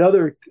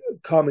 Another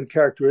common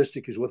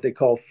characteristic is what they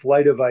call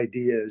flight of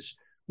ideas,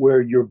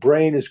 where your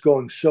brain is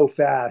going so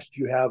fast,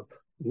 you have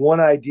one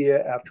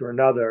idea after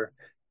another.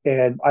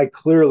 And I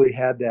clearly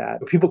had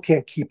that. People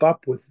can't keep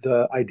up with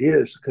the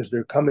ideas because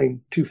they're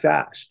coming too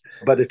fast.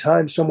 By the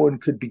time someone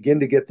could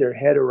begin to get their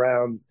head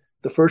around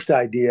the first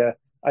idea,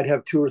 I'd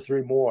have 2 or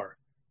 3 more.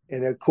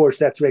 And of course,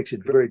 that makes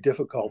it very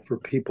difficult for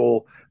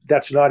people.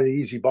 That's not an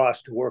easy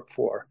boss to work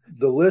for.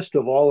 The list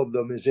of all of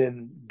them is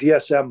in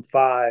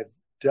DSM-5,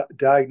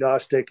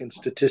 Diagnostic and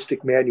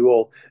Statistic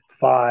Manual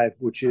 5,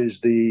 which is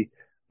the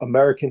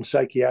American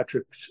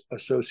Psychiatric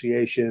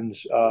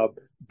Association's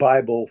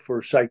Bible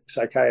for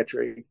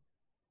psychiatry.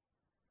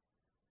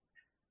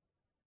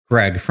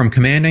 Gregg, from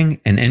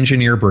commanding an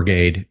engineer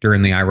brigade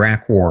during the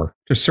Iraq War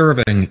to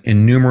serving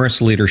in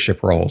numerous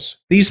leadership roles,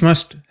 these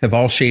must have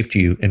all shaped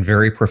you in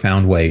very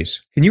profound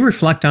ways. Can you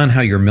reflect on how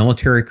your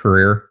military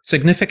career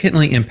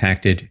significantly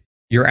impacted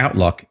your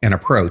outlook and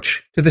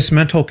approach to this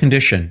mental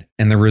condition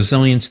and the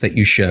resilience that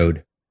you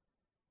showed?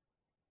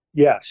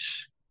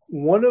 Yes.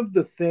 One of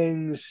the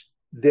things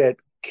that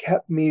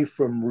kept me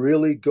from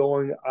really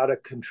going out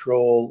of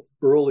control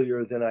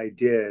earlier than I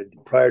did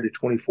prior to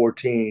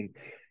 2014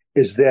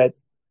 is that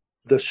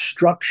the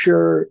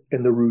structure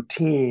and the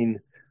routine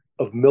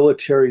of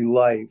military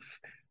life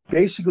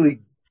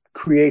basically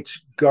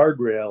creates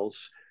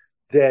guardrails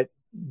that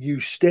you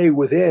stay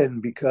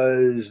within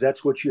because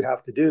that's what you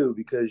have to do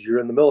because you're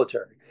in the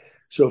military.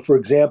 So, for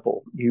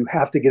example, you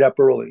have to get up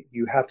early,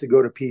 you have to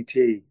go to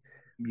PT,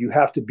 you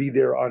have to be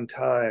there on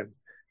time,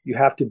 you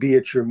have to be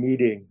at your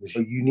meetings,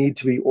 you need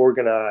to be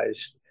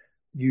organized,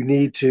 you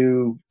need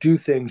to do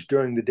things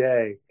during the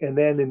day. And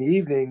then in the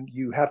evening,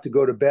 you have to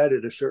go to bed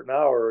at a certain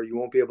hour or you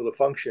won't be able to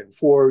function.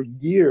 For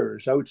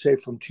years, I would say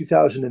from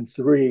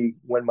 2003,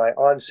 when my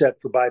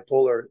onset for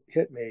bipolar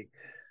hit me,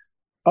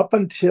 up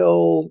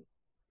until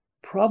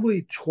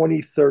probably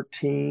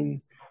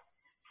 2013,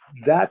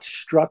 that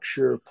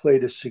structure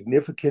played a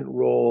significant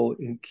role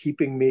in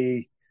keeping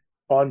me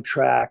on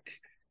track,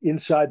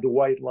 inside the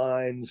white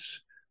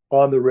lines,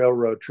 on the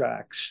railroad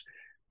tracks.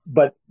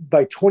 But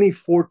by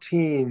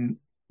 2014,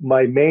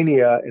 my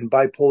mania and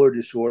bipolar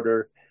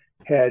disorder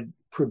had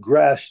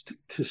progressed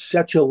to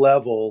such a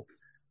level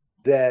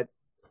that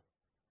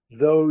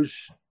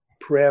those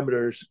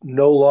parameters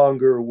no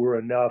longer were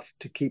enough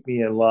to keep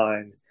me in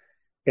line.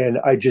 And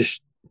I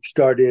just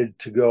started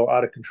to go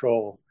out of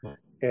control.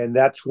 And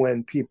that's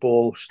when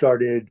people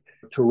started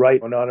to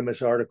write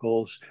anonymous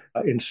articles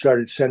and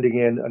started sending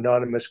in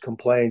anonymous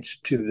complaints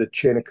to the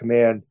chain of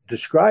command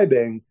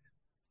describing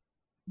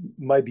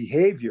my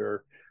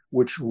behavior,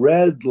 which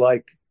read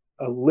like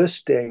a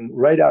listing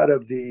right out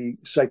of the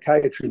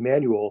psychiatry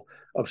manual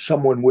of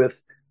someone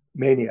with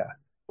mania.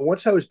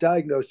 Once I was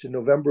diagnosed in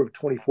November of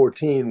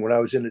 2014, when I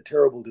was in a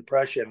terrible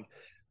depression,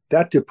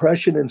 that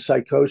depression and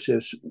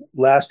psychosis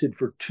lasted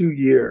for 2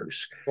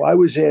 years. I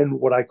was in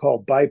what I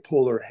call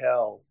bipolar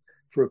hell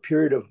for a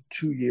period of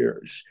 2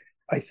 years.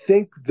 I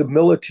think the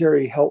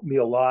military helped me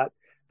a lot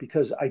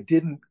because I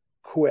didn't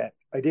quit.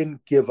 I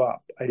didn't give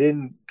up. I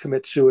didn't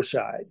commit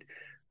suicide.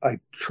 I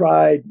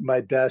tried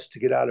my best to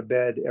get out of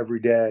bed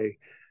every day.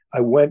 I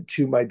went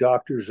to my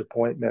doctor's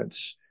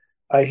appointments.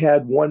 I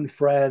had one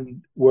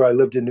friend where I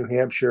lived in New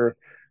Hampshire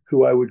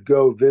who I would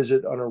go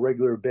visit on a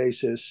regular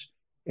basis,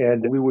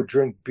 and we would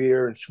drink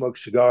beer and smoke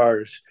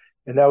cigars.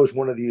 And that was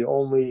one of the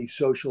only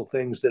social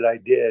things that I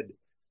did.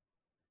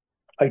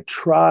 I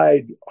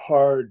tried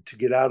hard to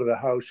get out of the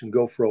house and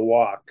go for a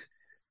walk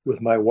with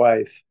my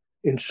wife.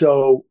 And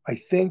so I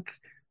think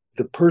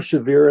the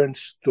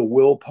perseverance, the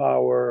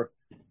willpower,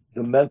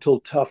 the mental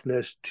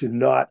toughness to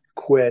not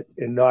quit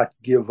and not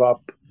give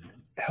up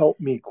helped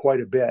me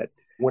quite a bit.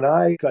 When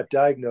I got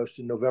diagnosed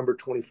in November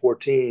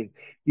 2014,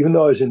 even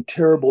though I was in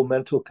terrible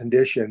mental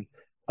condition,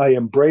 I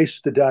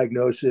embraced the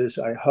diagnosis.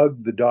 I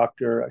hugged the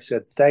doctor. I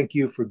said, "Thank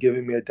you for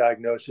giving me a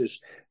diagnosis.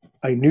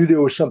 I knew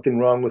there was something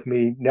wrong with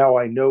me. Now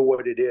I know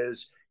what it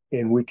is,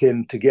 and we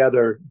can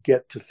together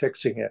get to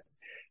fixing it."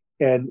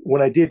 And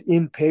when I did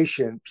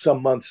inpatient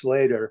some months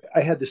later,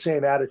 I had the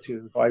same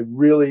attitude. I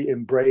really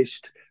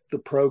embraced the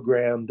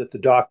program that the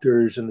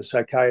doctors and the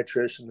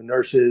psychiatrists and the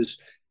nurses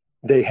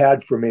they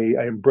had for me.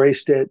 I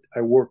embraced it.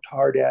 I worked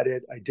hard at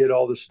it. I did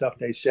all the stuff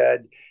they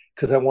said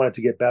because I wanted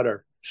to get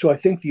better. So I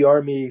think the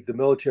Army, the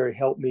military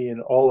helped me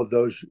in all of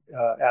those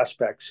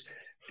aspects.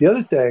 The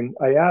other thing,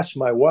 I asked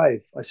my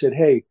wife, I said,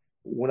 "Hey,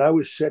 when I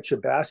was such a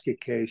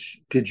basket case,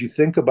 did you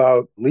think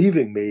about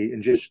leaving me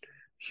and just,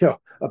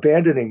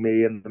 abandoning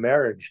me in the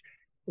marriage?"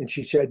 And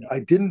she said, "I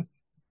didn't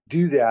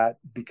do that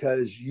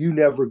because you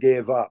never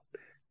gave up.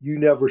 You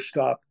never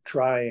stopped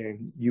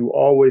trying. You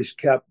always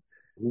kept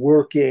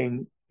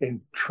working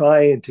and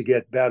trying to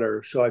get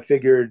better. So I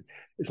figured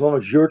as long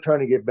as you're trying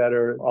to get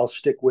better, I'll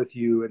stick with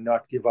you and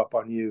not give up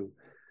on you."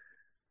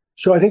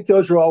 So I think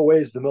those are all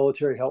ways the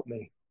military helped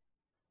me.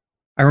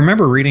 I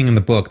remember reading in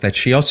the book that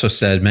she also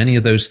said many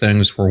of those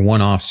things were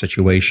one-off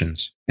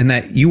situations and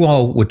that you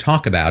all would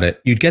talk about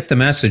it. You'd get the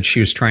message she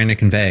was trying to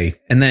convey,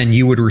 and then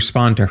you would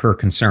respond to her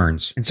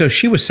concerns. And so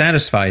she was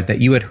satisfied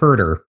that you had heard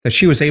her, that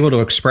she was able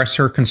to express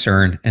her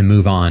concern and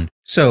move on.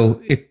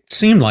 So it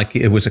seemed like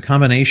it was a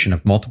combination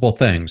of multiple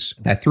things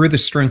that through the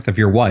strength of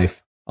your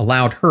wife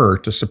allowed her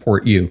to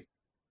support you.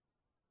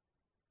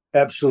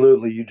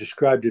 Absolutely. You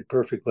described it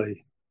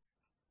perfectly.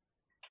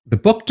 The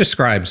book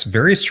describes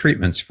various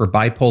treatments for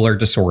bipolar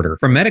disorder,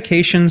 from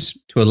medications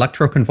to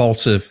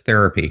electroconvulsive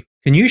therapy.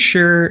 Can you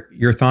share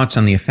your thoughts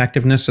on the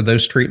effectiveness of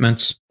those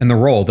treatments and the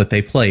role that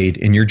they played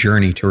in your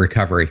journey to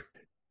recovery?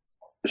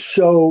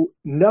 So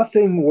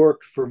nothing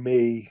worked for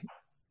me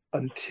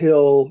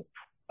until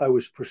I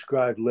was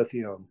prescribed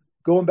lithium.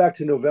 Going back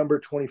to November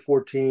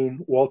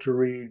 2014, Walter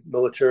Reed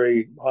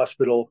Military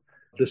Hospital,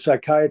 the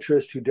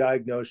psychiatrist who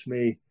diagnosed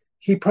me,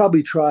 he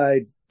probably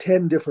tried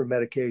 10 different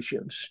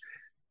medications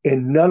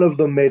and none of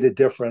them made a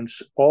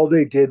difference. All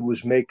they did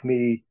was make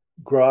me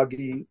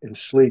groggy and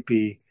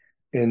sleepy.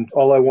 And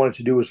all I wanted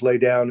to do was lay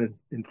down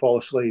and fall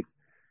asleep.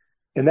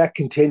 And that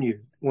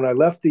continued. When I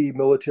left the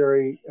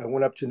military, I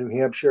went up to New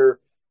Hampshire.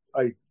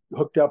 I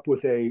hooked up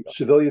with a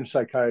civilian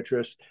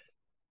psychiatrist.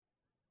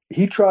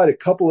 He tried a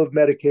couple of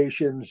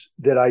medications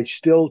that I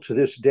still to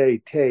this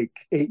day take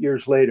 8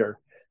 years later.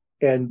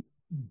 And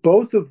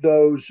both of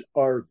those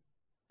are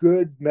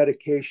good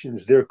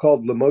medications. They're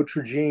called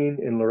lamotrigine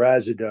and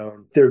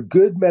lurasidone. They're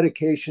good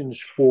medications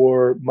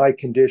for my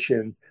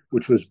condition,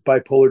 which was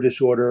bipolar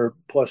disorder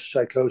plus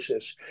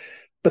psychosis.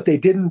 But they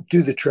didn't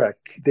do the trick.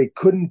 They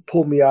couldn't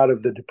pull me out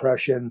of the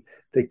depression.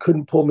 They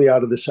couldn't pull me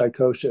out of the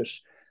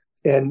psychosis.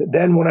 And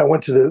then when I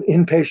went to the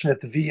inpatient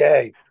at the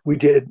VA, we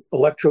did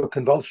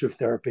electroconvulsive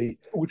therapy,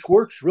 which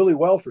works really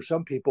well for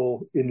some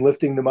people in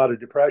lifting them out of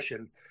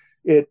depression.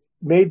 It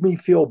made me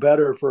feel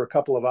better for a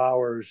couple of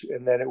hours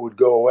and then it would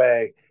go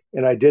away.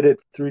 And I did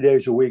it 3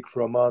 days a week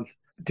for a month.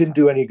 It didn't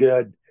do any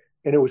good.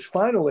 And it was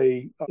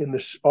finally in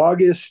this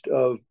August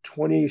of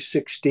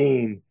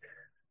 2016,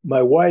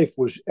 my wife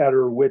was at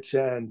her wit's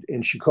end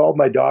and she called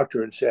my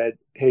doctor and said,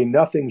 "Hey,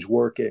 nothing's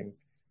working.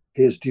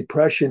 His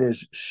depression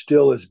is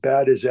still as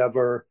bad as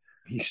ever.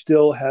 He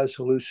still has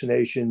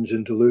hallucinations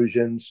and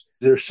delusions.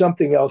 There's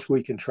something else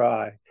we can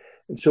try."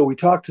 And so we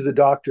talked to the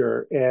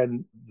doctor,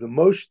 and the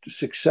most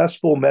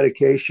successful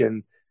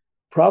medication,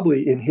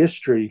 probably in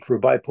history for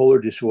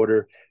bipolar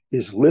disorder,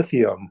 is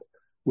lithium,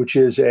 which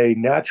is a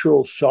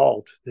natural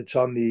salt that's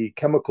on the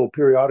chemical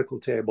periodical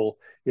table.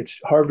 It's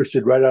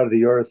harvested right out of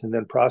the earth and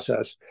then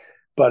processed.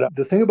 But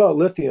the thing about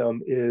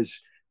lithium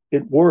is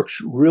it works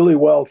really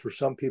well for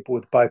some people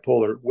with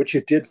bipolar, which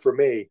it did for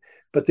me,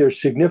 but there's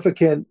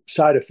significant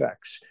side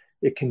effects.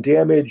 It can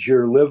damage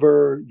your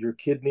liver, your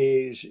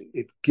kidneys.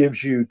 It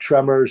gives you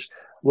tremors.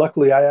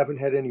 Luckily, I haven't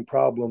had any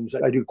problems.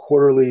 I do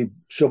quarterly,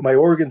 so my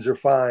organs are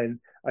fine.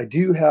 I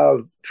do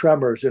have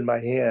tremors in my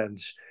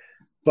hands,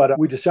 but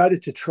we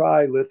decided to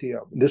try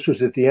lithium. This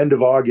was at the end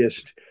of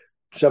August,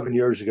 7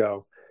 years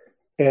ago,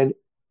 and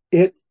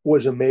it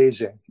was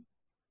amazing.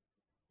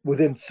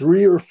 Within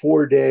 3 or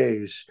 4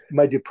 days,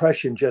 my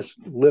depression just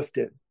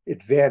lifted.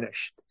 It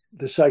vanished.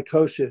 The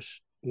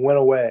psychosis went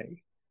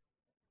away.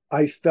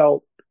 I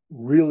felt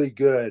really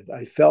good.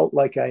 I felt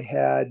like I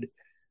had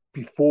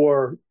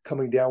before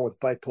coming down with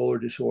bipolar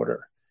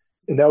disorder.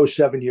 And that was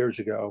 7 years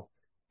ago.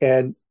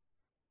 And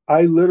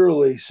I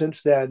literally,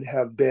 since then,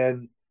 have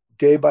been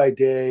day by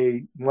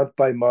day, month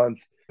by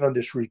month, on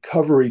this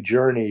recovery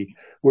journey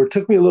where it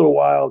took me a little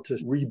while to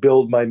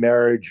rebuild my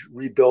marriage,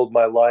 rebuild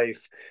my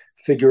life,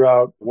 figure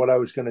out what I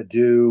was going to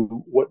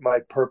do, what my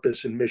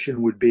purpose and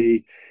mission would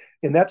be.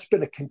 And that's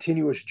been a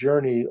continuous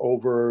journey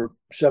over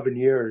 7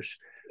 years.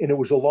 And it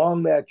was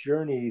along that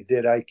journey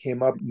that I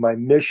came up, my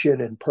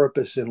mission and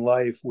purpose in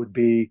life would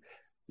be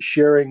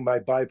sharing my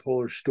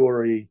bipolar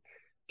story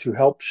to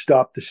help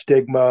stop the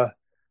stigma,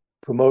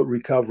 promote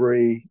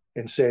recovery,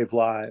 and save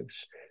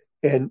lives.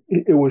 And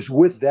it was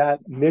with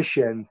that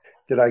mission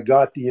that I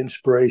got the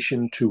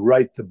inspiration to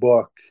write the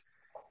book.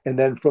 And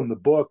then from the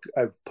book,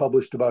 I've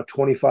published about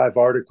 25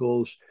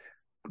 articles,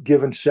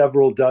 given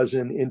several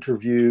dozen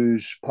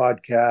interviews,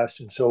 podcasts,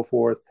 and so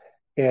forth.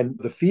 And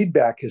the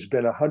feedback has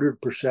been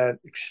 100%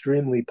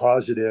 extremely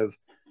positive.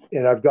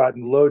 And I've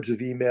gotten loads of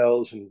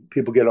emails and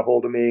people get a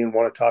hold of me and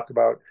want to talk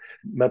about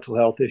mental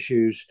health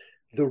issues.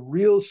 The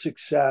real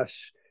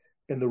success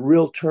and the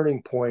real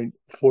turning point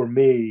for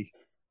me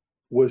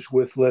was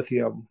with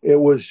lithium. It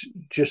was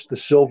just the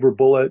silver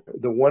bullet,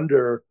 the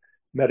wonder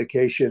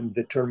medication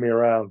that turned me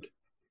around.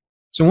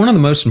 So one of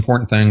the most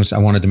important things I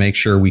wanted to make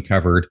sure we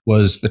covered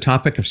was the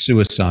topic of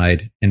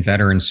suicide and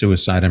veteran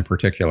suicide in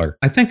particular.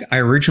 I think I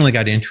originally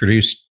got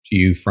introduced to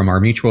you from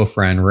our mutual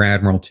friend, Rear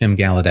Admiral Tim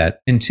Gallaudet.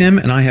 And Tim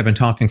and I have been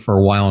talking for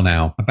a while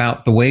now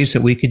about the ways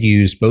that we could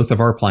use both of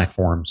our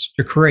platforms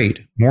to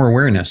create more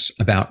awareness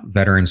about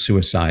veteran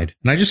suicide.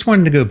 And I just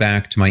wanted to go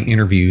back to my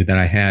interview that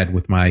I had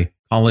with my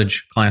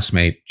college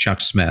classmate, Chuck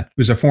Smith,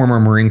 who's a former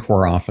Marine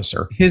Corps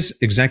officer. His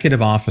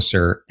executive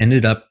officer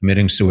ended up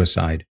committing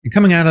suicide. And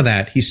coming out of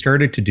that, he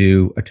started to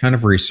do a ton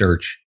of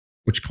research,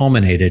 which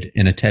culminated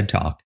in a TED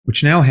Talk,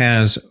 which now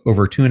has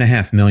over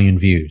 2.5 million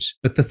views.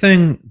 But the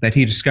thing that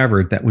he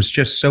discovered that was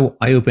just so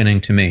eye-opening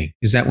to me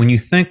is that when you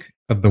think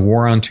of the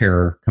war on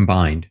terror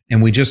combined,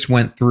 and we just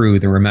went through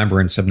the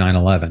remembrance of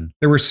 9/11,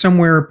 there were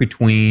somewhere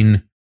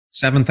between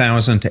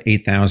 7,000 to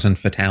 8,000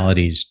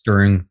 fatalities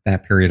during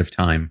that period of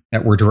time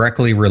that were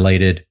directly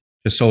related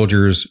to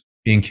soldiers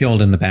being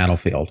killed in the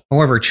battlefield.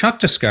 However, Chuck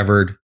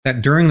discovered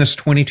that during this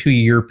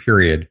 22-year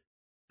period,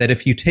 that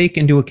if you take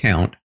into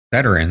account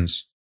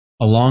veterans,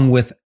 along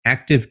with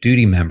active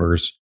duty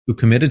members who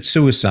committed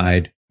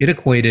suicide, it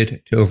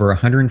equated to over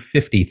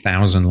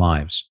 150,000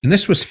 lives. And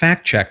this was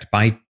fact-checked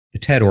by the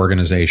TED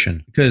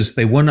organization because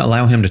they wouldn't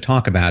allow him to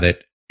talk about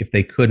it if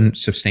they couldn't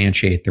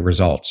substantiate the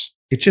results.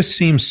 It just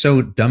seems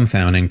so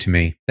dumbfounding to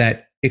me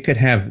that it could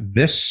have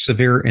this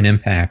severe an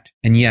impact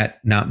and yet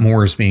not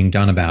more is being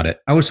done about it.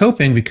 I was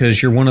hoping,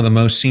 because you're one of the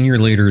most senior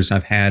leaders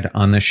I've had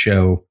on this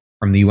show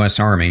from the U.S.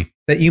 Army,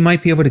 that you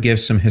might be able to give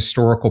some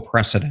historical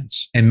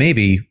precedents and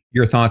maybe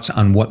your thoughts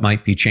on what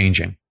might be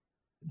changing.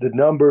 The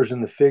numbers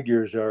and the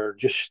figures are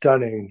just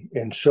stunning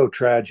and so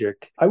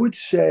tragic. I would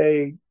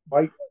say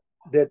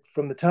that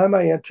from the time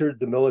I entered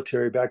the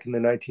military back in the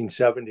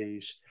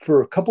 1970s,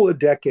 for a couple of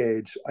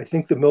decades, I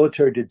think the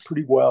military did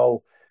pretty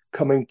well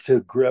coming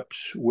to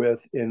grips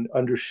with and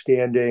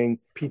understanding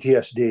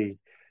PTSD.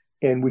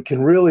 And we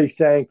can really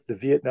thank the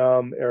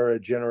Vietnam era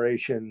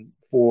generation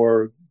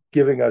for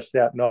giving us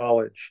that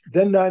knowledge.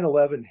 Then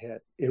 9/11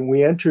 hit, and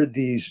we entered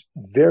these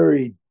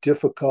very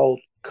difficult,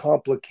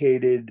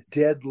 complicated,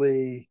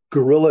 deadly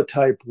guerrilla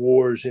type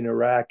wars in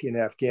Iraq and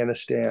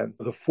Afghanistan.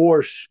 The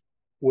force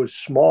was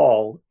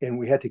small, and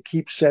we had to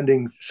keep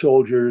sending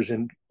soldiers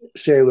and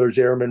sailors,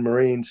 airmen,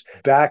 Marines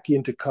back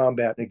into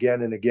combat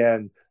again and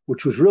again,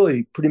 which was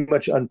really pretty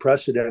much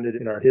unprecedented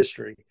in our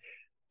history.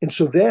 And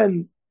so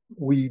then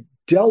we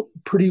dealt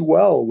pretty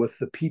well with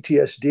the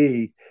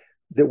PTSD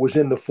that was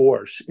in the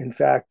force. In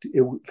fact,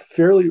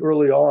 fairly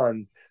early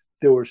on,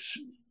 there were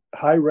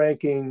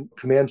high-ranking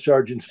command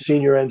sergeants,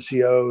 senior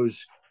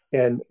NCOs,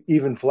 and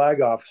even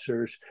flag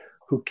officers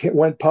who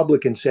went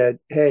public and said,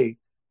 "Hey,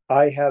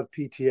 I have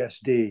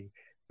PTSD,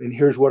 and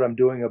here's what I'm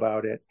doing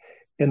about it."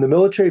 And the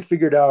military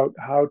figured out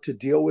how to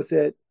deal with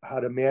it, how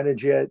to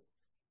manage it,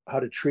 how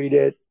to treat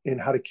it,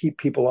 and how to keep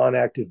people on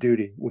active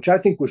duty, which I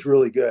think was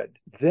really good.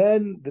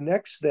 Then the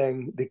next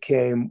thing that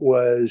came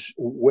was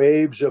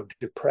waves of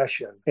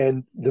depression.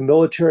 And the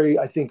military,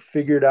 I think,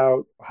 figured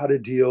out how to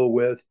deal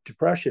with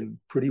depression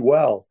pretty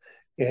well.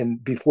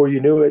 And before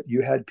you knew it,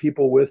 you had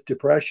people with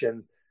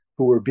depression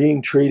who were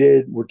being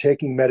treated, were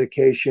taking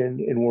medication,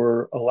 and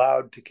were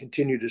allowed to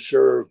continue to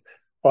serve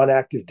on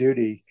active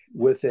duty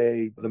with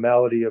the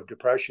malady of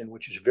depression,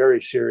 which is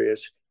very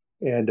serious.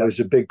 And there's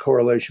a big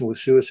correlation with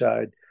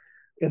suicide.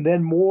 And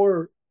then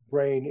more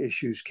brain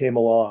issues came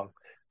along: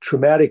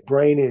 traumatic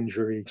brain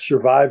injury,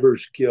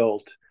 survivor's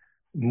guilt,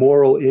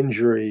 moral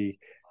injury.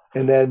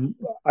 And then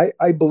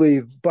I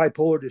believe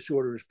bipolar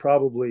disorder is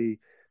probably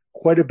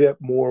quite a bit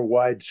more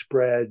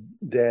widespread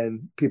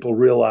than people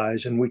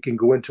realize. And we can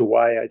go into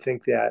why I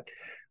think that.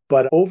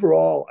 But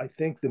overall, I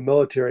think the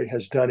military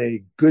has done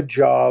a good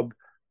job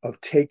of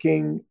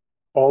taking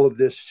all of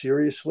this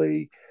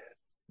seriously,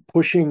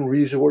 pushing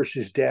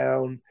resources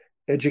down,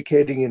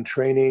 educating and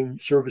training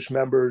service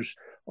members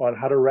on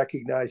how to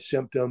recognize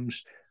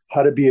symptoms,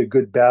 how to be a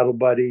good battle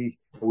buddy,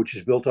 which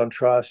is built on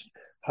trust,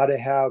 how to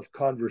have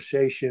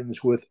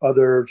conversations with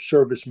other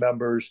service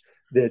members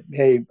that,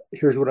 hey,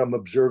 here's what I'm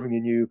observing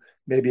in you.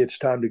 Maybe it's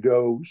time to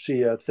go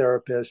see a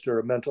therapist or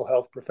a mental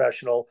health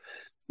professional,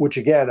 which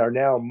again are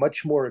now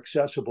much more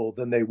accessible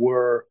than they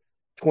were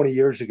 20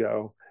 years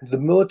ago. The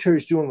military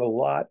is doing a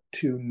lot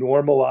to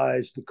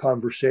normalize the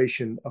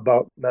conversation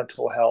about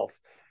mental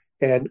health.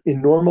 And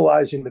in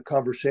normalizing the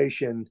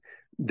conversation,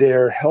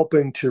 they're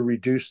helping to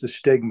reduce the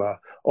stigma,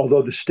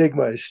 although the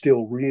stigma is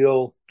still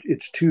real.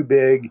 It's too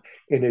big,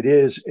 and it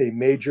is a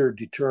major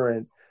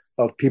deterrent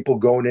of people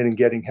going in and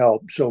getting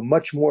help. So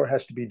much more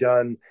has to be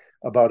done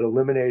about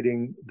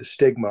eliminating the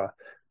stigma.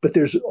 But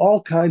there's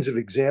all kinds of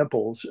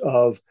examples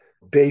of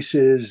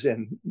bases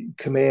and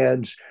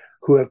commands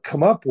who have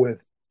come up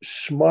with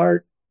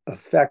smart,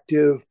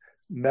 effective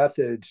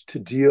methods to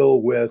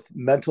deal with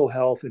mental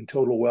health and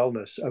total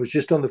wellness. I was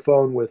just on the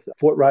phone with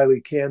Fort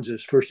Riley,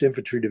 Kansas, 1st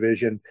Infantry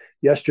Division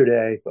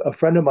yesterday. A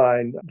friend of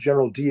mine,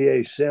 General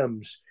D.A.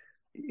 Sims,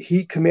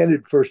 he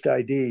commanded 1st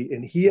ID,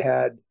 and he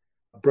had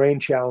brain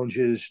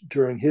challenges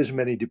during his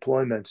many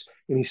deployments.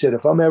 And he said,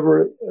 if I'm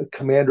ever a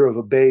commander of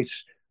a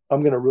base,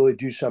 I'm going to really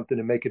do something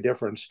to make a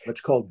difference.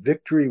 It's called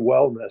Victory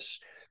Wellness.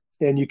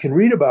 And you can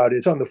read about it.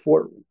 It's on the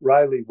Fort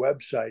Riley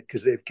website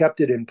because they've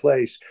kept it in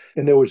place.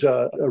 And there was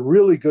a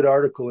really good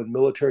article in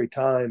Military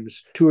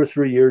Times 2 or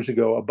 3 years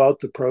ago about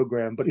the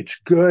program. But it's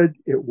good.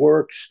 It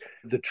works.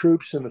 The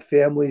troops and the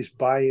families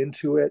buy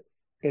into it,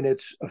 and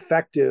it's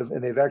effective.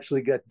 And they've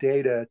actually got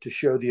data to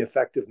show the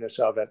effectiveness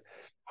of it.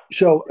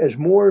 So as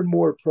more and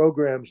more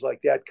programs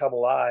like that come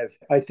alive,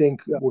 I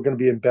think we're going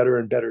to be in better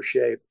and better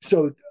shape.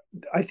 So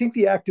I think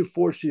the active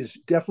force is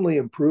definitely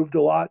improved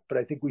a lot, but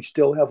I think we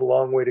still have a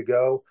long way to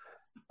go.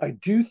 I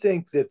do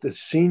think that the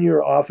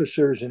senior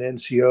officers and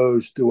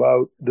NCOs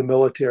throughout the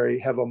military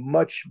have a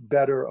much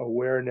better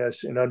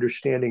awareness and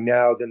understanding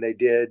now than they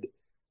did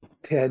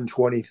 10,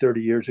 20,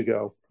 30 years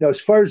ago. Now,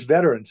 as far as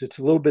veterans, it's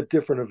a little bit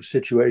different of a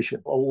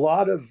situation. A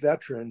lot of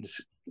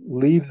veterans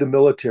leave the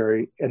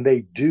military and they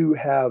do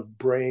have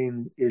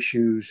brain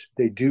issues.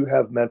 They do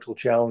have mental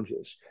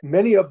challenges.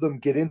 Many of them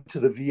get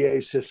into the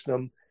VA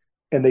system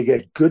and they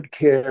get good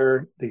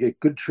care, they get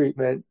good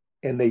treatment,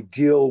 and they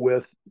deal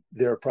with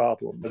their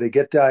problem. They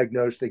get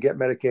diagnosed, they get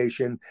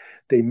medication,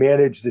 they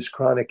manage this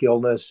chronic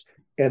illness,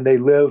 and they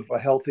live a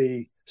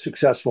healthy,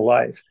 successful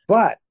life.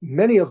 But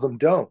many of them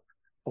don't.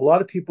 A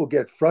lot of people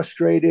get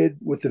frustrated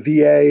with the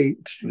VA,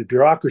 the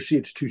bureaucracy,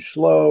 it's too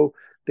slow.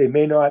 They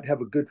may not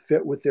have a good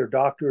fit with their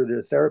doctor or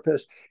their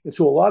therapist. And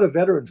so a lot of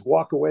veterans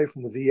walk away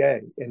from the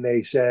VA and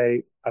they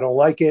say, I don't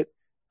like it.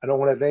 I don't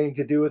want to have anything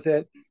to do with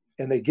it.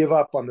 And they give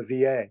up on the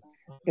VA.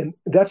 And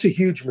that's a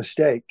huge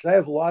mistake. I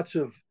have lots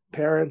of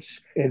parents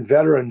and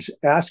veterans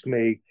ask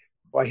me,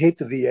 I hate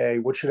the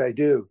VA. What should I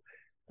do?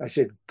 I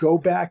said, go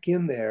back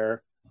in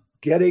there,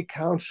 get a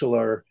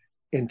counselor,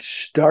 and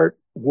start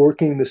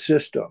working the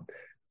system.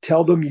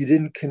 Tell them you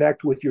didn't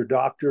connect with your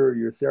doctor or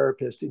your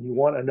therapist and you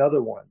want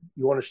another one.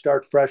 You want to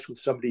start fresh with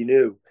somebody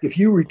new. If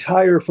you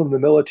retire from the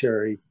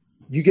military,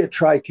 you get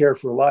TRICARE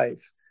for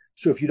life.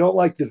 So if you don't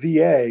like the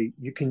VA,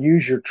 you can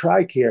use your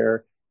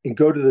TRICARE and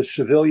go to the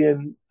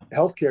civilian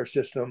healthcare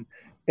system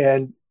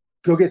and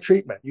go get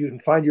treatment. You can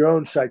find your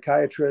own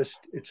psychiatrist,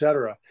 et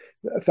cetera.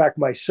 In fact,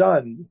 my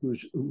son,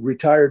 who's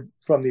retired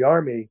from the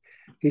Army,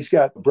 he's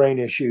got brain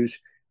issues.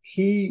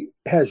 He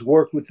has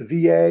worked with the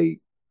VA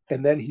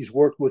and then he's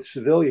worked with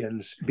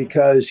civilians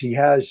because he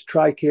has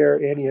TRICARE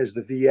and he has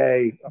the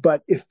VA.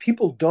 But if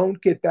people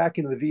don't get back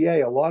into the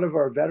VA, a lot of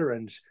our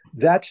veterans,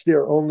 that's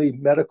their only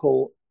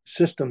medical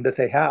system that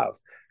they have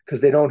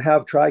because they don't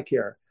have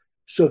TRICARE.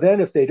 So then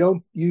if they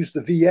don't use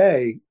the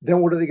VA, then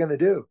what are they going to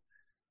do?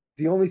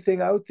 The only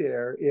thing out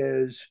there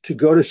is to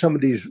go to some of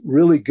these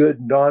really good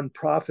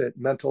nonprofit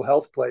mental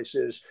health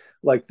places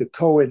like the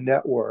Cohen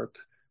Network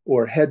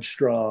or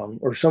Headstrong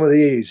or some of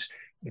these.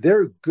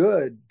 They're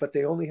good, but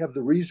they only have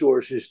the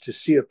resources to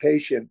see a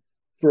patient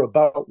for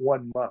about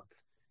 1 month.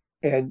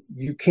 And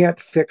you can't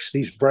fix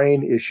these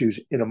brain issues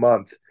in a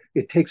month.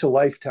 It takes a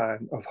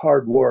lifetime of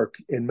hard work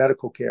in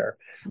medical care.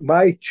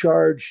 My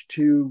charge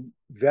to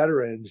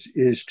veterans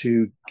is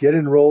to get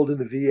enrolled in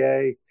the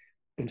VA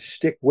and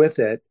stick with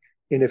it.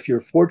 And if you're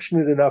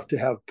fortunate enough to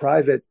have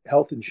private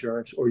health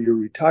insurance or you're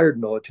retired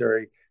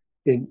military,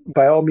 and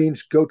by all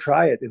means, go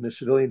try it in the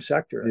civilian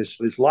sector.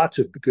 There's lots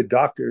of good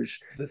doctors.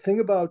 The thing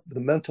about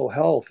the mental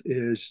health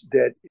is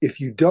that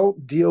if you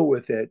don't deal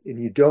with it and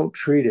you don't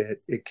treat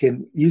it, it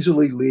can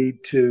easily lead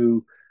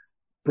to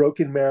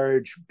broken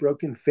marriage,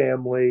 broken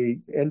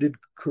family, ended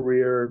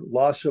career,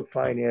 loss of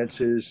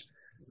finances,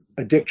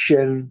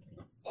 addiction,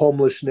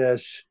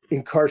 homelessness,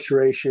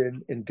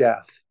 incarceration, and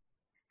death.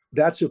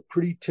 That's a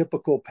pretty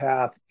typical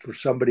path for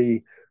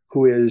somebody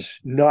who is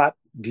not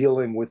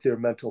dealing with their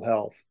mental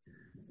health.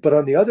 But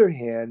on the other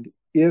hand,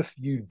 if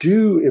you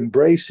do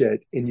embrace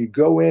it and you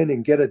go in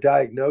and get a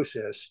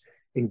diagnosis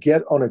and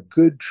get on a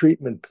good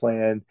treatment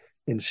plan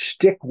and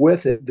stick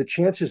with it, the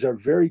chances are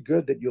very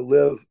good that you'll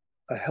live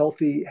a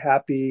healthy,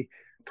 happy,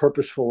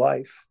 purposeful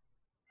life.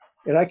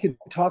 And I can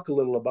talk a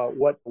little about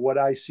what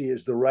I see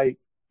as the right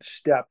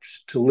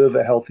steps to live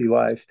a healthy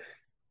life.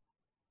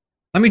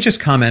 Let me just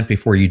comment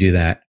before you do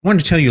that. I wanted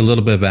to tell you a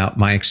little bit about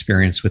my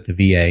experience with the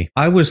VA.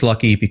 I was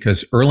lucky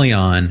because early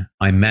on,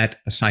 I met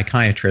a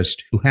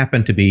psychiatrist who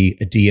happened to be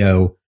a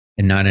DO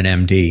and not an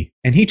MD.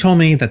 And he told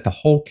me that the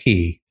whole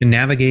key to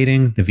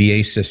navigating the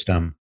VA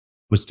system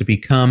was to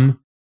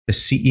become the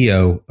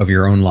CEO of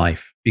your own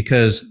life.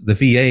 Because the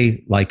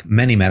VA, like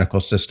many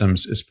medical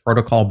systems, is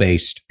protocol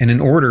based. And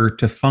in order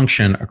to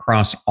function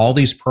across all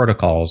these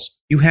protocols,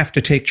 you have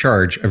to take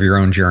charge of your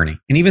own journey.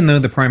 And even though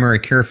the primary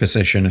care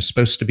physician is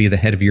supposed to be the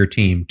head of your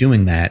team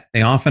doing that,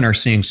 they often are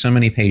seeing so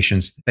many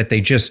patients that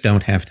they just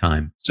don't have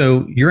time.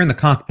 So you're in the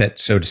cockpit,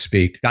 so to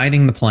speak,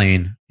 guiding the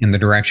plane in the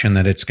direction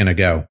that it's going to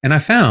go. And I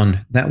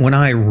found that when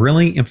I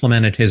really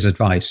implemented his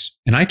advice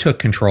and I took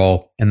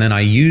control and then I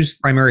used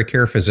primary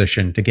care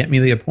physician to get me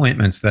the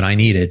appointments that I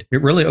needed,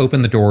 it really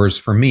opened the doors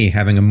for me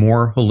having a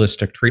more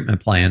holistic treatment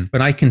plan.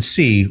 But I can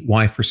see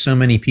why for so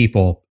many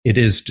people it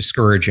is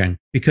discouraging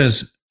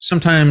because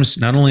sometimes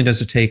not only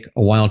does it take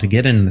a while to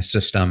get into the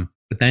system,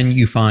 but then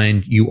you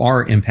find you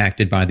are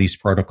impacted by these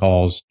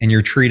protocols and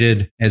you're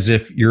treated as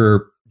if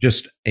you're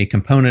just a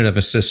component of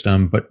a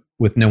system, but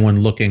with no one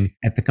looking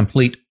at the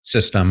complete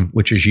system,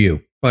 which is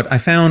you. But I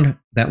found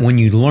that when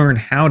you learn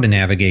how to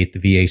navigate the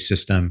VA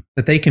system,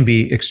 that they can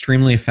be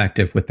extremely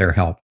effective with their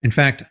help. In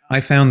fact,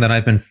 I found that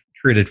I've been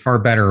treated far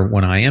better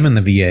when I am in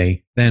the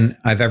VA than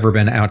I've ever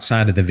been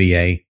outside of the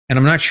VA. And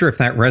I'm not sure if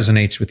that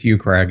resonates with you,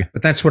 Gregg,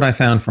 but that's what I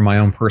found from my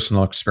own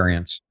personal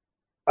experience.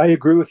 I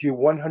agree with you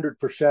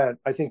 100%.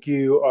 I think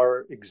you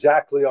are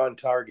exactly on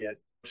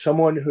target.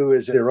 Someone who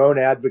is their own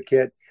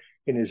advocate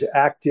and is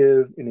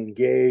active and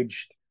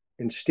engaged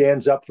and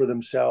stands up for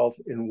themselves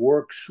and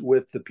works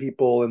with the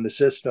people in the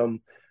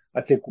system,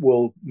 I think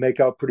will make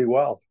out pretty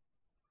well.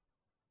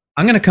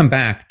 I'm going to come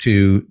back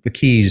to the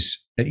keys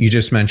that you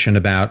just mentioned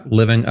about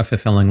living a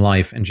fulfilling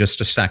life in just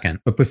a second.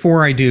 But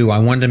before I do, I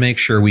wanted to make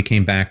sure we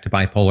came back to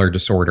bipolar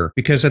disorder,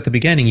 because at the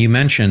beginning you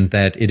mentioned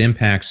that it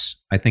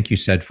impacts, I think you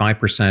said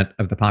 5%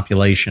 of the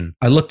population.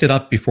 I looked it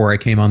up before I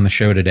came on the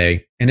show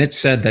today, and it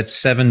said that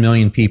 7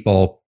 million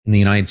people in the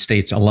United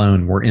States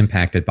alone were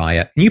impacted by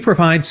it. Can you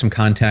provide some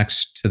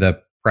context to the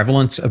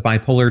prevalence of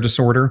bipolar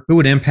disorder, who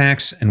it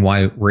impacts, and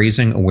why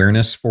raising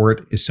awareness for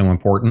it is so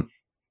important?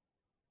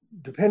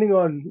 Depending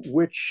on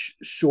which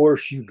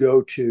source you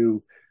go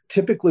to,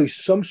 typically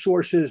some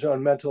sources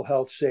on mental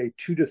health say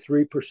 2 to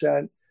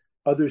 3%,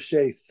 others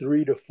say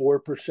 3 to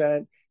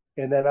 4%.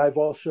 And then I've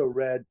also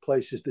read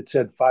places that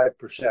said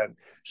 5%.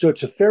 So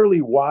it's a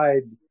fairly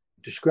wide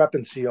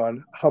discrepancy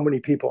on how many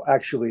people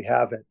actually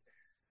have it.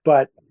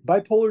 But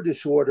bipolar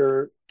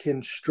disorder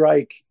can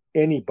strike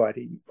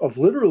anybody of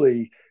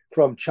literally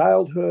from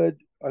childhood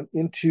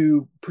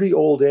into pretty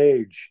old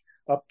age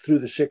up through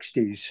the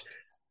 60s.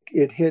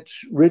 It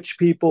hits rich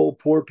people,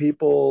 poor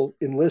people,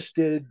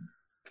 enlisted,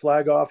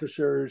 flag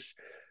officers,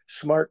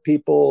 smart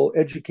people,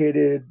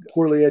 educated,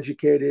 poorly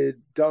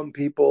educated, dumb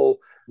people,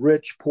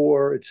 rich,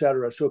 poor,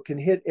 etc. So it can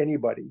hit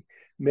anybody,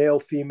 male,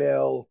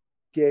 female,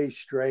 gay,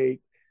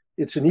 straight.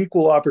 It's an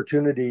equal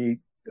opportunity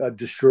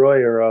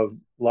destroyer of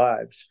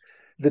lives.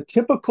 The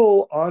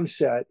typical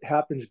onset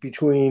happens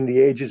between the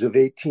ages of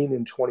 18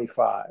 and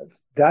 25.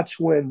 That's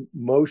when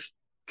most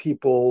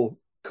people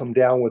come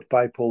down with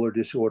bipolar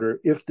disorder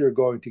if they're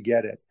going to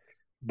get it.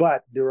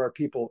 But there are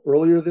people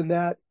earlier than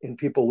that and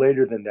people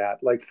later than that.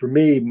 Like for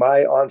me,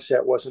 my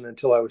onset wasn't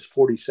until I was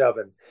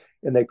 47,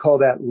 and they call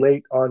that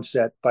late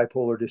onset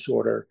bipolar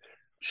disorder.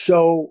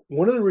 So,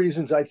 one of the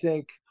reasons I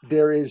think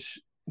there is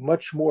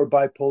much more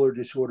bipolar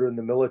disorder in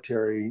the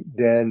military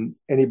than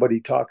anybody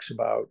talks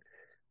about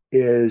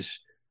is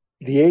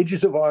the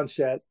ages of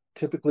onset,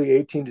 typically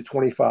 18 to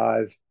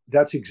 25.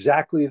 That's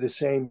exactly the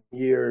same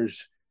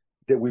years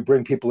that we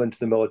bring people into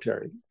the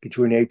military,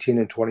 between 18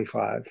 and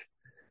 25.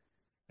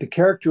 The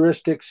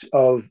characteristics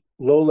of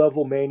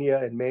low-level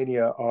mania and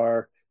mania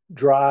are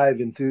drive,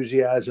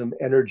 enthusiasm,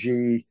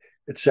 energy,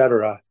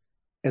 etc.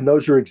 And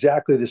those are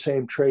exactly the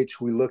same traits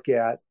we look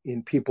at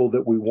in people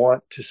that we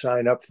want to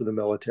sign up for the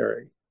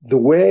military. The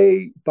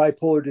way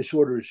bipolar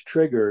disorder is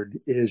triggered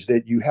is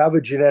that you have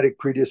a genetic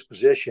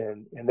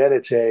predisposition, and then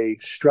it's a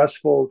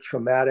stressful,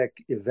 traumatic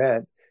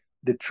event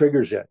that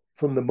triggers it.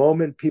 From the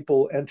moment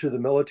people enter the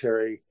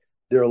military,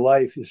 their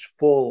life is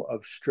full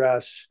of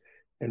stress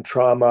and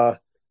trauma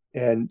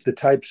and the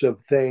types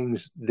of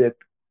things that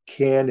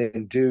can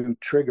and do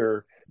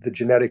trigger the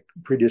genetic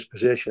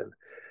predisposition.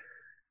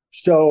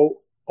 So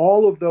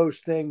all of those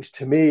things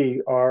to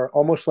me are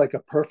almost like a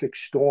perfect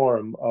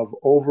storm of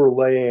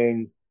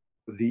overlaying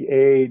the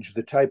age,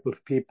 the type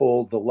of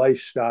people, the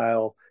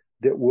lifestyle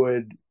that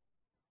would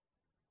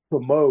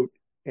promote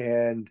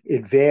and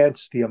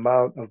advance the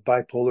amount of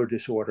bipolar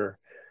disorder.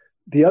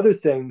 The other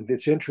thing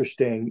that's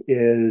interesting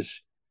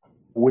is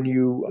a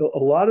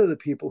lot of the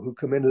people who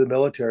come into the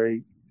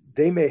military,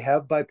 they may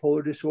have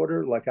bipolar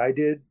disorder like I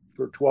did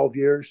for 12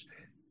 years,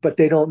 but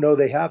they don't know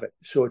they have it.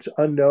 So it's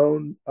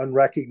unknown,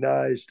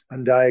 unrecognized,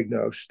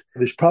 undiagnosed.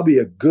 There's probably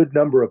a good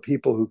number of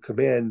people who come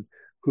in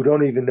who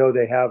don't even know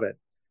they have it.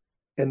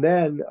 And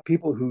then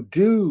people who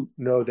do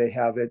know they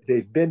have it,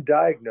 they've been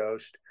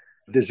diagnosed.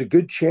 There's a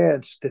good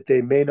chance that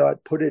they may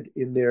not put it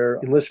in their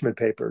enlistment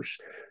papers.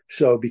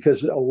 So,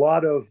 because a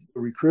lot of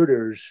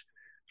recruiters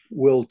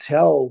will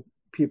tell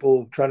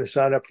people trying to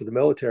sign up for the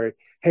military,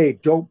 hey,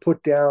 don't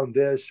put down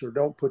this or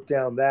don't put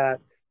down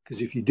that,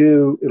 because if you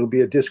do, it'll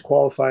be a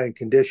disqualifying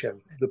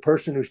condition. The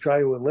person who's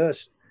trying to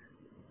enlist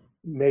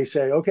may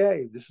say,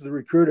 okay, this is the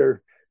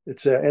recruiter,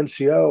 it's an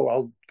NCO,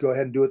 I'll go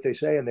ahead and do what they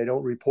say, and they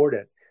don't report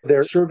it.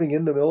 They're serving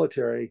in the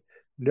military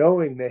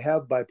knowing they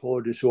have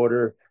bipolar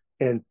disorder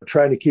and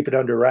trying to keep it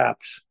under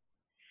wraps.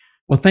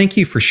 Well, thank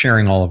you for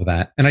sharing all of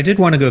that. And I did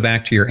want to go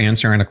back to your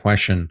answer on a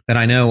question that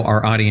I know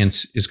our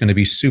audience is going to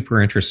be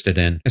super interested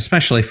in,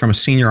 especially from a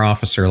senior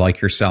officer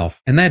like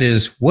yourself. And that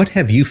is, what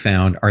have you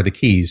found are the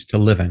keys to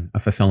living a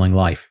fulfilling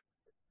life?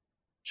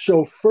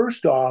 So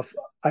first off,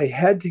 I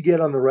had to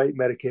get on the right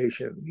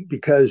medication,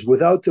 because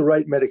without the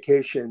right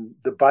medication,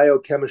 the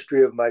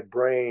biochemistry of my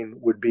brain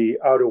would be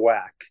out of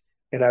whack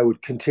and I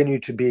would continue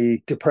to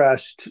be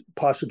depressed,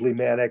 possibly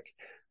manic.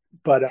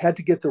 But I had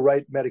to get the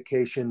right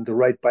medication, the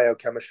right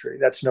biochemistry.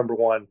 That's number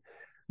one.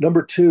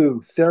 Number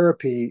two,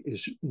 therapy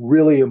is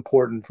really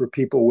important for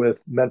people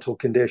with mental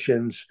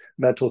conditions,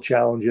 mental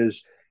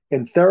challenges.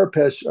 And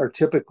therapists are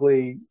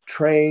typically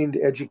trained,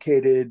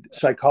 educated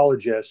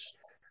psychologists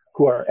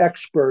who are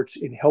experts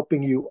in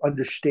helping you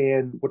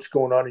understand what's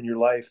going on in your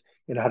life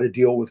and how to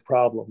deal with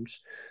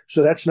problems.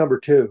 So that's number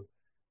two.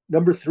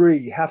 Number three,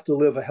 you have to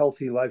live a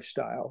healthy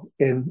lifestyle.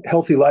 And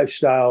healthy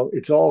lifestyle,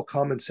 it's all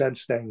common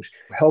sense things.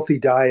 Healthy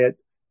diet,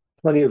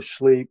 plenty of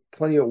sleep,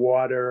 plenty of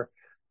water,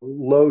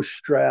 low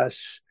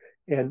stress,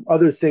 and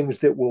other things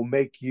that will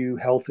make you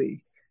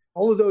healthy.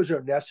 All of those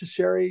are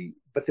necessary,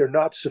 but they're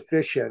not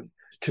sufficient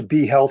to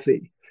be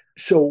healthy.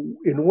 So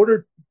in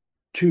order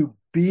to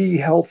be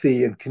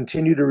healthy and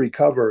continue to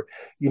recover,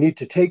 you need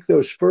to take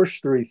those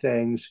first three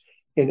things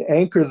and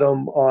anchor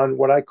them on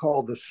what I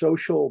call the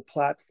social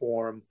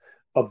platform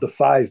of the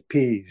 5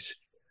 Ps.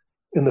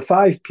 And the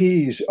 5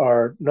 Ps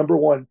are, number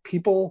one,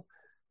 people,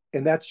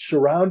 and that's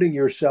surrounding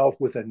yourself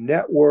with a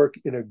network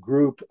in a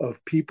group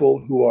of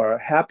people who are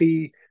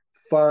happy,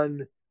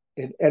 fun,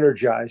 and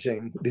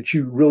energizing that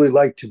you really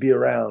like to be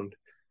around.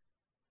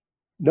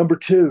 Number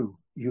two,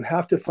 you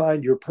have to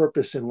find your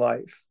purpose in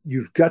life.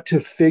 You've got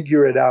to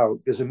figure it out.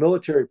 As a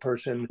military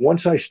person,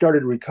 once I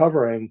started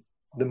recovering,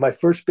 my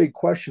first big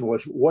question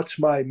was, what's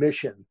my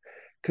mission?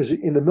 Because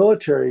in the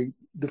military,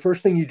 the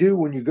first thing you do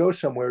when you go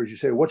somewhere is you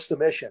say, what's the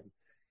mission?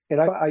 And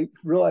I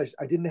realized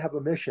I didn't have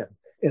a mission.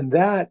 And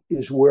that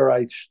is where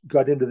I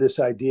got into this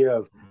idea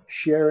of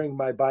sharing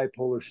my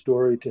bipolar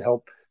story to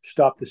help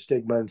stop the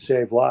stigma and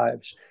save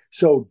lives.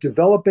 So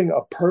developing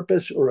a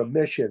purpose or a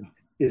mission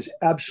is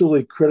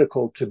absolutely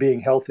critical to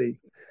being healthy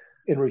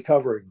in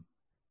recovery.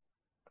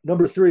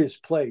 Number three is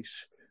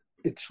place.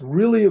 it's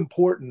really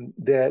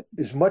important that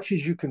as much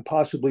as you can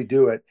possibly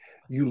do it,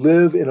 you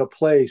live in a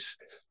place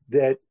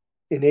that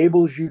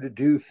enables you to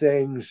do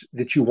things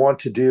that you want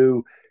to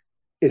do,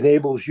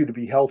 enables you to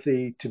be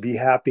healthy, to be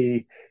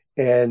happy,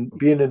 and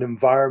be in an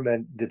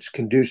environment that's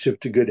conducive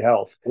to good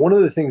health. One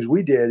of the things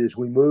we did is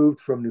we moved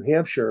from New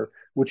Hampshire,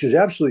 which is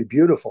absolutely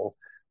beautiful,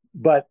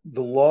 but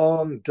the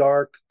long,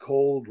 dark,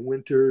 cold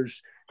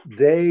winters,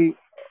 they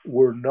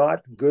were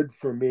not good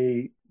for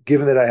me,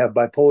 given that I have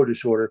bipolar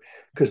disorder,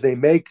 because they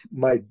make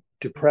my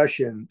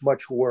depression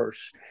much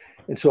worse.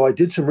 And so I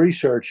did some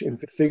research and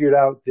figured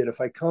out that if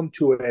I come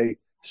to a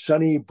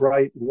sunny,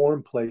 bright,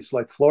 warm place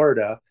like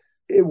Florida,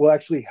 it will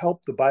actually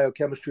help the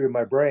biochemistry of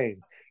my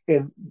brain.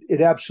 And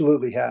it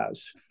absolutely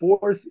has.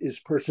 Fourth is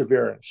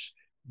perseverance.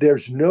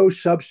 There's no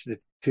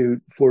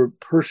substitute for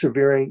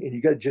persevering, and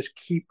you got to just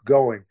keep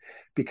going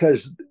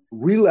because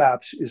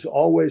relapse is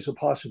always a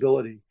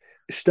possibility.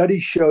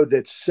 Studies show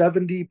that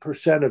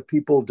 70% of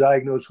people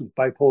diagnosed with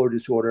bipolar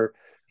disorder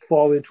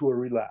fall into a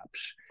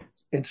relapse.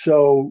 And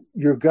so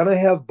you're going to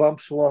have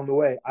bumps along the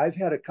way. I've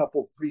had a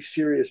couple pretty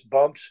serious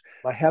bumps.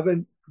 I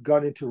haven't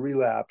gone into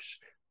relapse,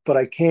 but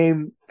I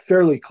came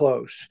fairly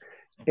close.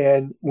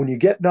 And when you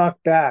get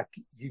knocked back,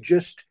 you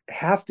just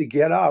have to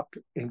get up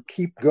and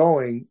keep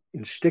going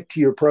and stick to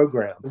your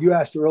program. You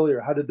asked earlier,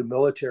 how did the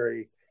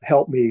military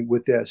help me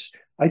with this?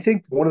 I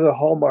think one of the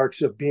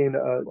hallmarks of being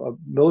a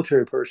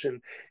military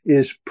person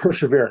is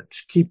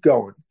perseverance. Keep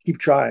going, keep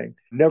trying,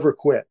 never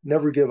quit,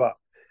 never give up.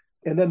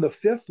 And then the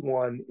fifth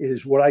one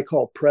is what I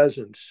call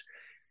presence.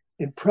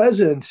 And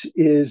presence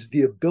is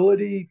the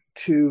ability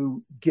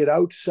to get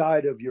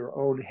outside of your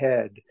own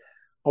head.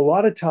 A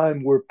lot of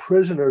time we're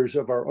prisoners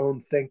of our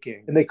own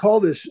thinking. And they call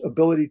this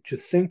ability to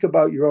think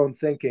about your own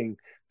thinking.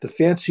 The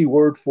fancy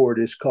word for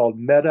it is called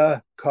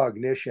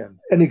metacognition.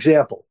 An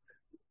example,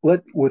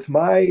 with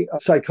my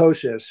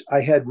psychosis,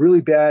 I had really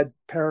bad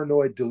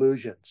paranoid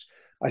delusions.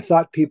 I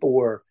thought people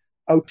were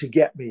out to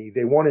get me.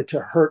 They wanted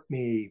to hurt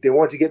me. They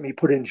wanted to get me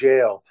put in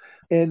jail.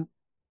 And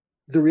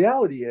the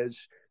reality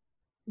is,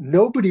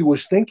 nobody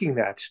was thinking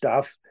that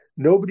stuff.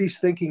 Nobody's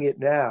thinking it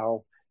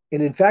now.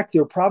 And in fact,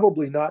 they're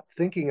probably not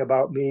thinking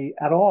about me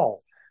at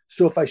all.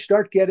 So if I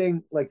start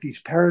getting like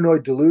these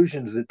paranoid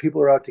delusions that people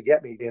are out to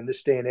get me in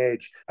this day and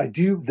age, I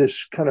do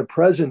this kind of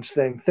presence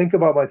thing, think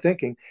about my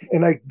thinking.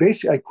 And I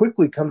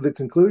quickly come to the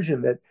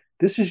conclusion that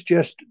this is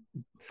just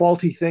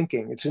faulty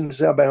thinking. It's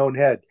inside my own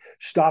head.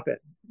 Stop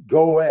it.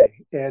 Go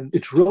away. And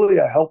it's really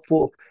a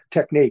helpful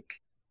technique.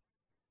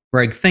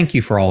 Gregg, thank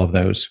you for all of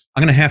those.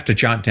 I'm going to have to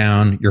jot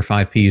down your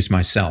 5Ps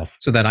myself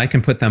so that I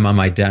can put them on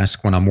my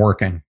desk when I'm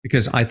working,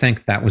 because I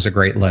think that was a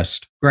great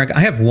list. Gregg,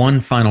 I have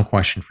one final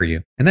question for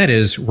you, and that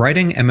is,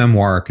 writing a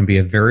memoir can be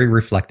a very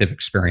reflective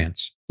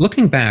experience.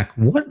 Looking back,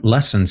 what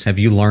lessons have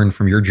you learned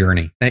from your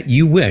journey that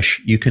you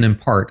wish you can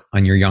impart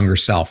on your younger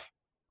self?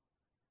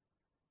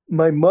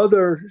 My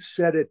mother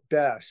said it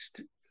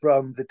best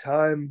from the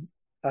time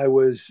I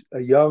was a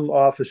young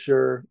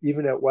officer,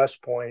 even at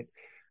West Point.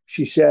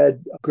 She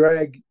said,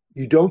 Gregg,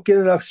 you don't get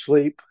enough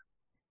sleep,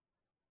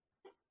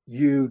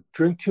 you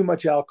drink too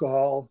much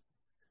alcohol,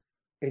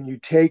 and you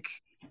take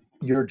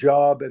your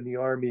job in the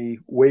Army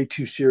way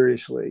too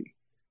seriously.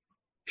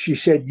 She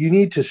said, you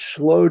need to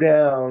slow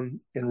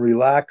down and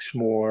relax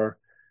more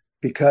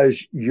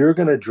because you're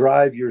going to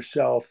drive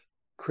yourself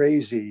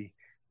crazy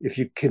if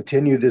you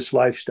continue this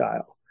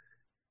lifestyle.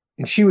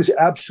 And she was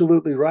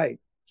absolutely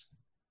right.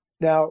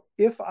 Now,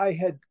 if I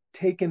had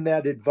taken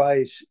that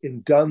advice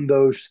and done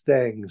those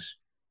things,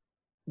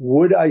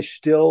 would I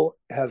still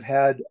have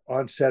had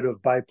onset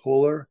of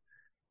bipolar?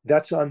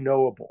 That's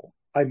unknowable.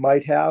 I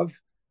might have,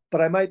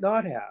 but I might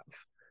not have.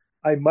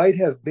 I might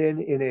have been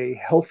in a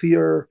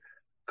healthier,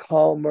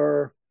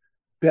 calmer,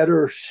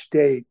 better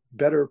state,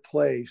 better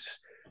place,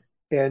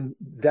 and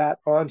that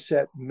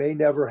onset may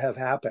never have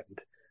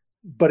happened.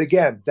 But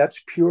again,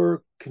 that's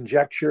pure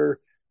conjecture.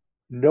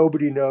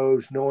 Nobody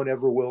knows. No one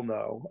ever will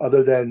know,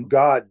 other than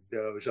God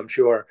knows, I'm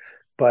sure.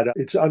 But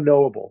it's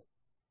unknowable.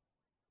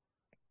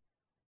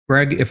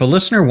 Gregg, if a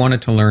listener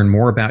wanted to learn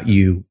more about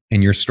you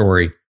and your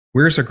story,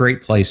 where's a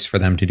great place for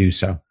them to do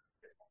so?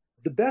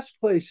 The best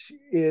place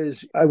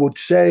is, I would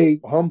say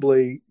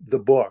humbly, the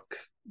book,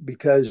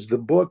 because the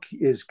book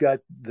has got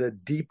the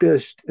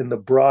deepest and the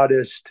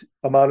broadest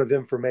amount of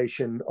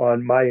information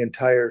on my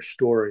entire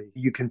story.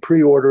 You can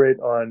pre-order it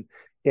on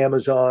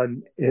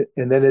Amazon,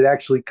 and then it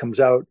actually comes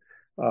out.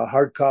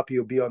 Hard copy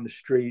will be on the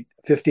street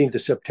 15th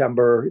of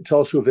September. It's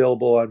also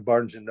available on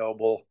Barnes and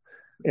Noble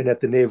and at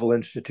the Naval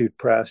Institute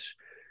Press.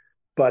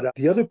 But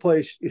the other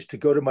place is to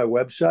go to my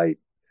website,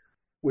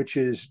 which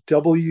is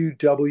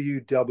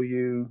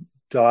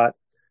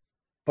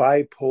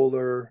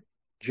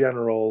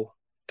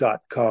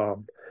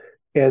www.bipolargeneral.com.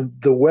 And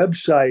the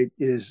website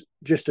is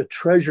just a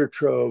treasure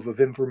trove of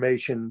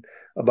information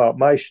about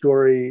my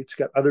story. It's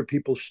got other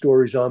people's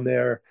stories on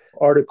there,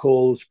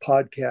 articles,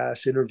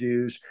 podcasts,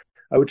 interviews.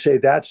 I would say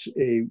that's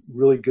a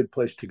really good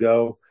place to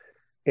go.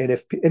 And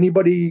if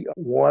anybody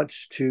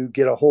wants to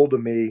get a hold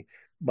of me,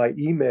 my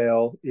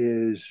email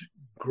is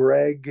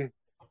Gregg,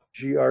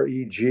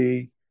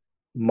 Greg,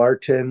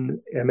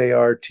 Martin,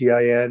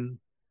 Martin,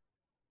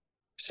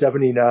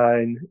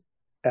 79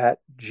 at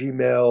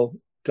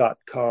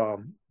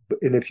gmail.com.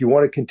 And if you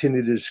want to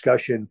continue the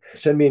discussion,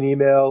 send me an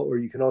email, or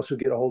you can also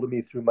get a hold of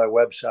me through my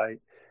website.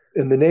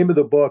 And the name of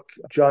the book,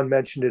 John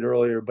mentioned it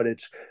earlier, but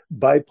it's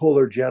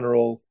Bipolar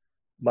General,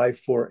 My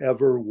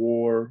Forever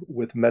War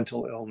with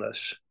Mental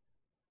Illness.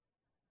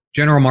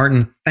 General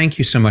Martin, thank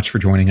you so much for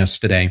joining us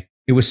today.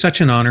 It was such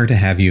an honor to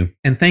have you,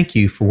 and thank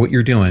you for what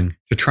you're doing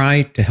to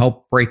try to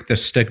help break the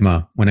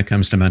stigma when it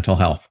comes to mental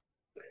health.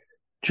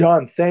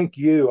 John, thank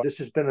you. This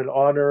has been an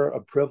honor,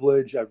 a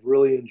privilege. I've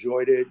really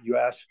enjoyed it. You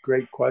asked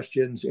great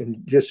questions,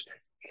 and just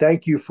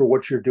thank you for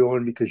what you're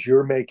doing, because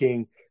you're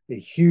making a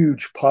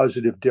huge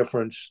positive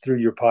difference through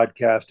your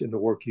podcast and the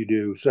work you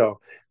do. So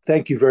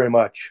thank you very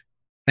much.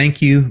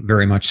 Thank you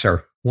very much,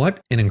 sir. What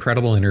an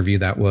incredible interview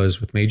that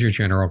was with Major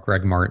General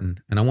Gregg Martin.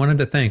 And I wanted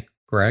to thank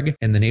Gregg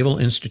and the Naval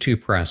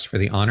Institute Press for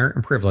the honor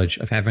and privilege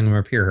of having him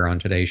appear here on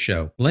today's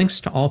show. Links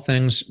to all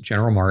things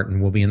General Martin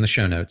will be in the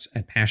show notes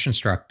at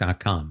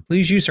passionstruck.com.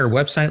 Please use our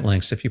website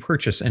links if you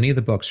purchase any of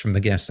the books from the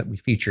guests that we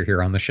feature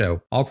here on the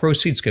show. All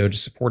proceeds go to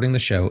supporting the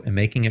show and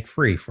making it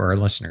free for our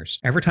listeners.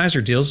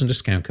 Advertiser deals and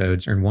discount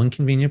codes are in one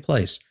convenient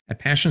place at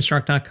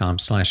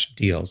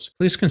passionstruck.com/deals.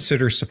 Please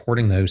consider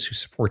supporting those who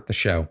support the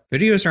show.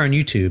 Videos are on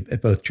YouTube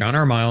at both John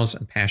R. Miles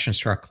and Passion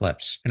Struck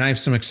Clips. And I have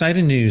some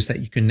exciting news that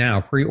you can now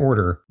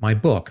pre-order my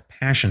book,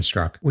 Passion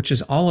Struck, which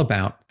is all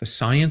about the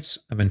science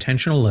of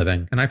intentional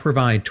living, and I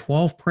provide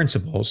 12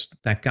 principles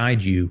that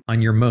guide you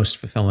on your most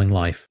fulfilling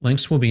life.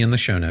 Links will be in the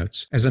show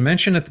notes. As I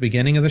mentioned at the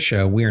beginning of the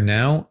show, we are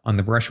now on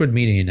the Brushwood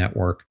Media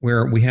Network,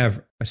 where we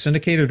have a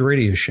syndicated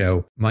radio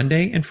show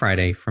Monday and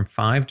Friday from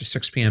 5 to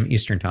 6 p.m.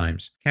 Eastern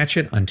Times. Catch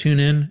it on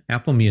TuneIn,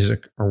 Apple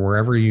Music, or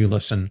wherever you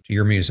listen to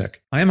your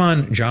music. I am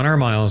on John R.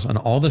 Miles on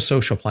all the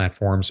social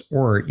platforms,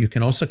 or you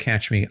can also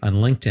catch me on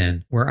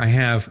LinkedIn, where I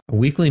have a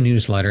weekly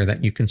newsletter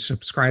that you can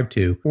subscribe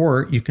to,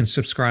 or you can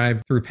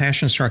subscribe through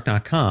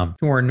passionstruck.com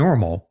to our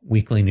normal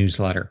weekly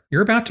newsletter.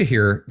 You're about to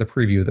hear the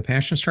preview of the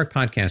Passion Struck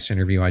podcast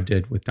interview I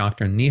did with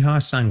Dr. Neha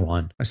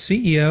Sangwan, a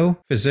CEO,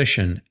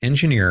 physician,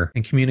 engineer,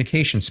 and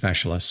communication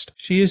specialist.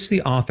 She is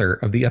the author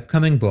of the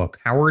upcoming book,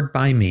 Powered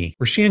by Me,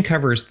 where she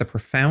uncovers the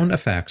profound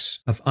effects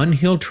of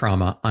unhealed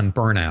trauma on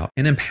burnout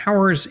and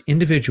empowers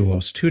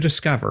individuals to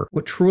discover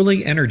what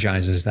truly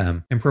energizes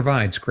them and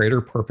provides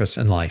greater purpose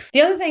in life.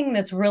 The other thing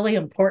that's really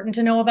important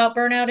to know about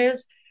burnout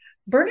is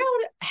burnout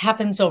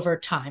happens over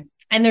time.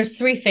 And there's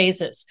 3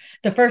 phases.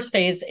 The first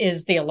phase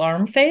is the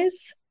alarm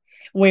phase,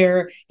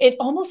 where it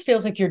almost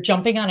feels like you're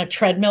jumping on a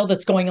treadmill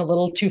that's going a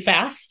little too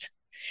fast.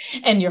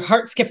 And your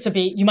heart skips a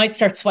beat, you might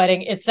start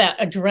sweating. It's that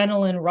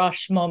adrenaline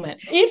rush moment.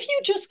 If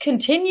you just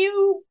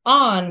continue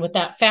on with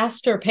that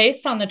faster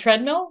pace on the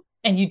treadmill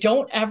and you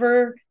don't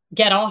ever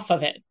get off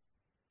of it,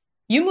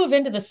 you move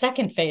into the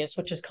second phase,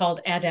 which is called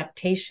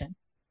adaptation,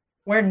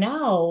 where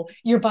now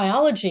your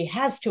biology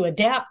has to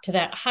adapt to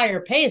that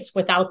higher pace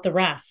without the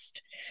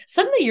rest.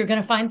 Suddenly you're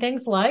going to find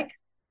things like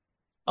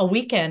a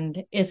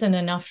weekend isn't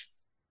enough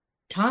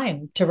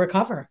time to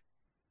recover.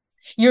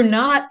 You're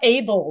not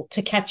able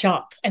to catch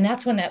up. And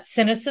that's when that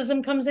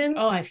cynicism comes in.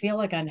 Oh, I feel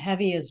like I'm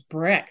heavy as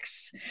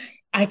bricks.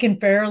 I can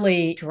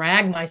barely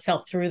drag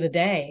myself through the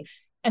day.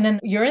 And then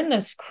you're in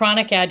this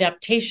chronic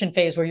adaptation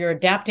phase where you're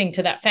adapting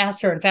to that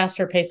faster and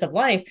faster pace of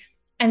life.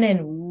 And then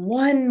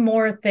one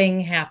more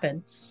thing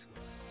happens.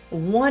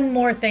 One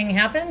more thing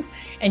happens,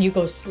 and you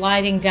go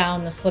sliding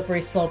down the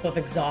slippery slope of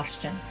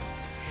exhaustion.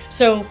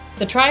 So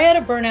the triad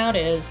of burnout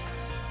is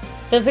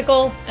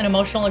physical and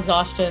emotional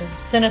exhaustion,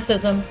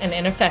 cynicism, and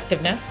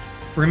ineffectiveness.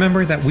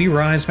 Remember that we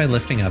rise by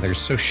lifting others,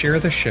 so share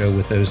the show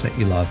with those that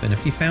you love. And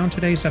if you found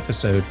today's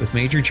episode with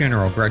Major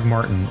General Gregg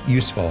Martin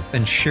useful,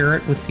 then share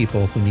it with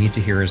people who need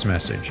to hear his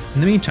message.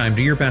 In the meantime,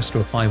 do your best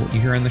to apply what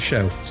you hear on the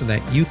show so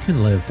that you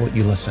can live what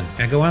you listen.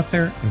 Now go out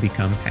there and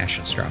become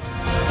passion struck.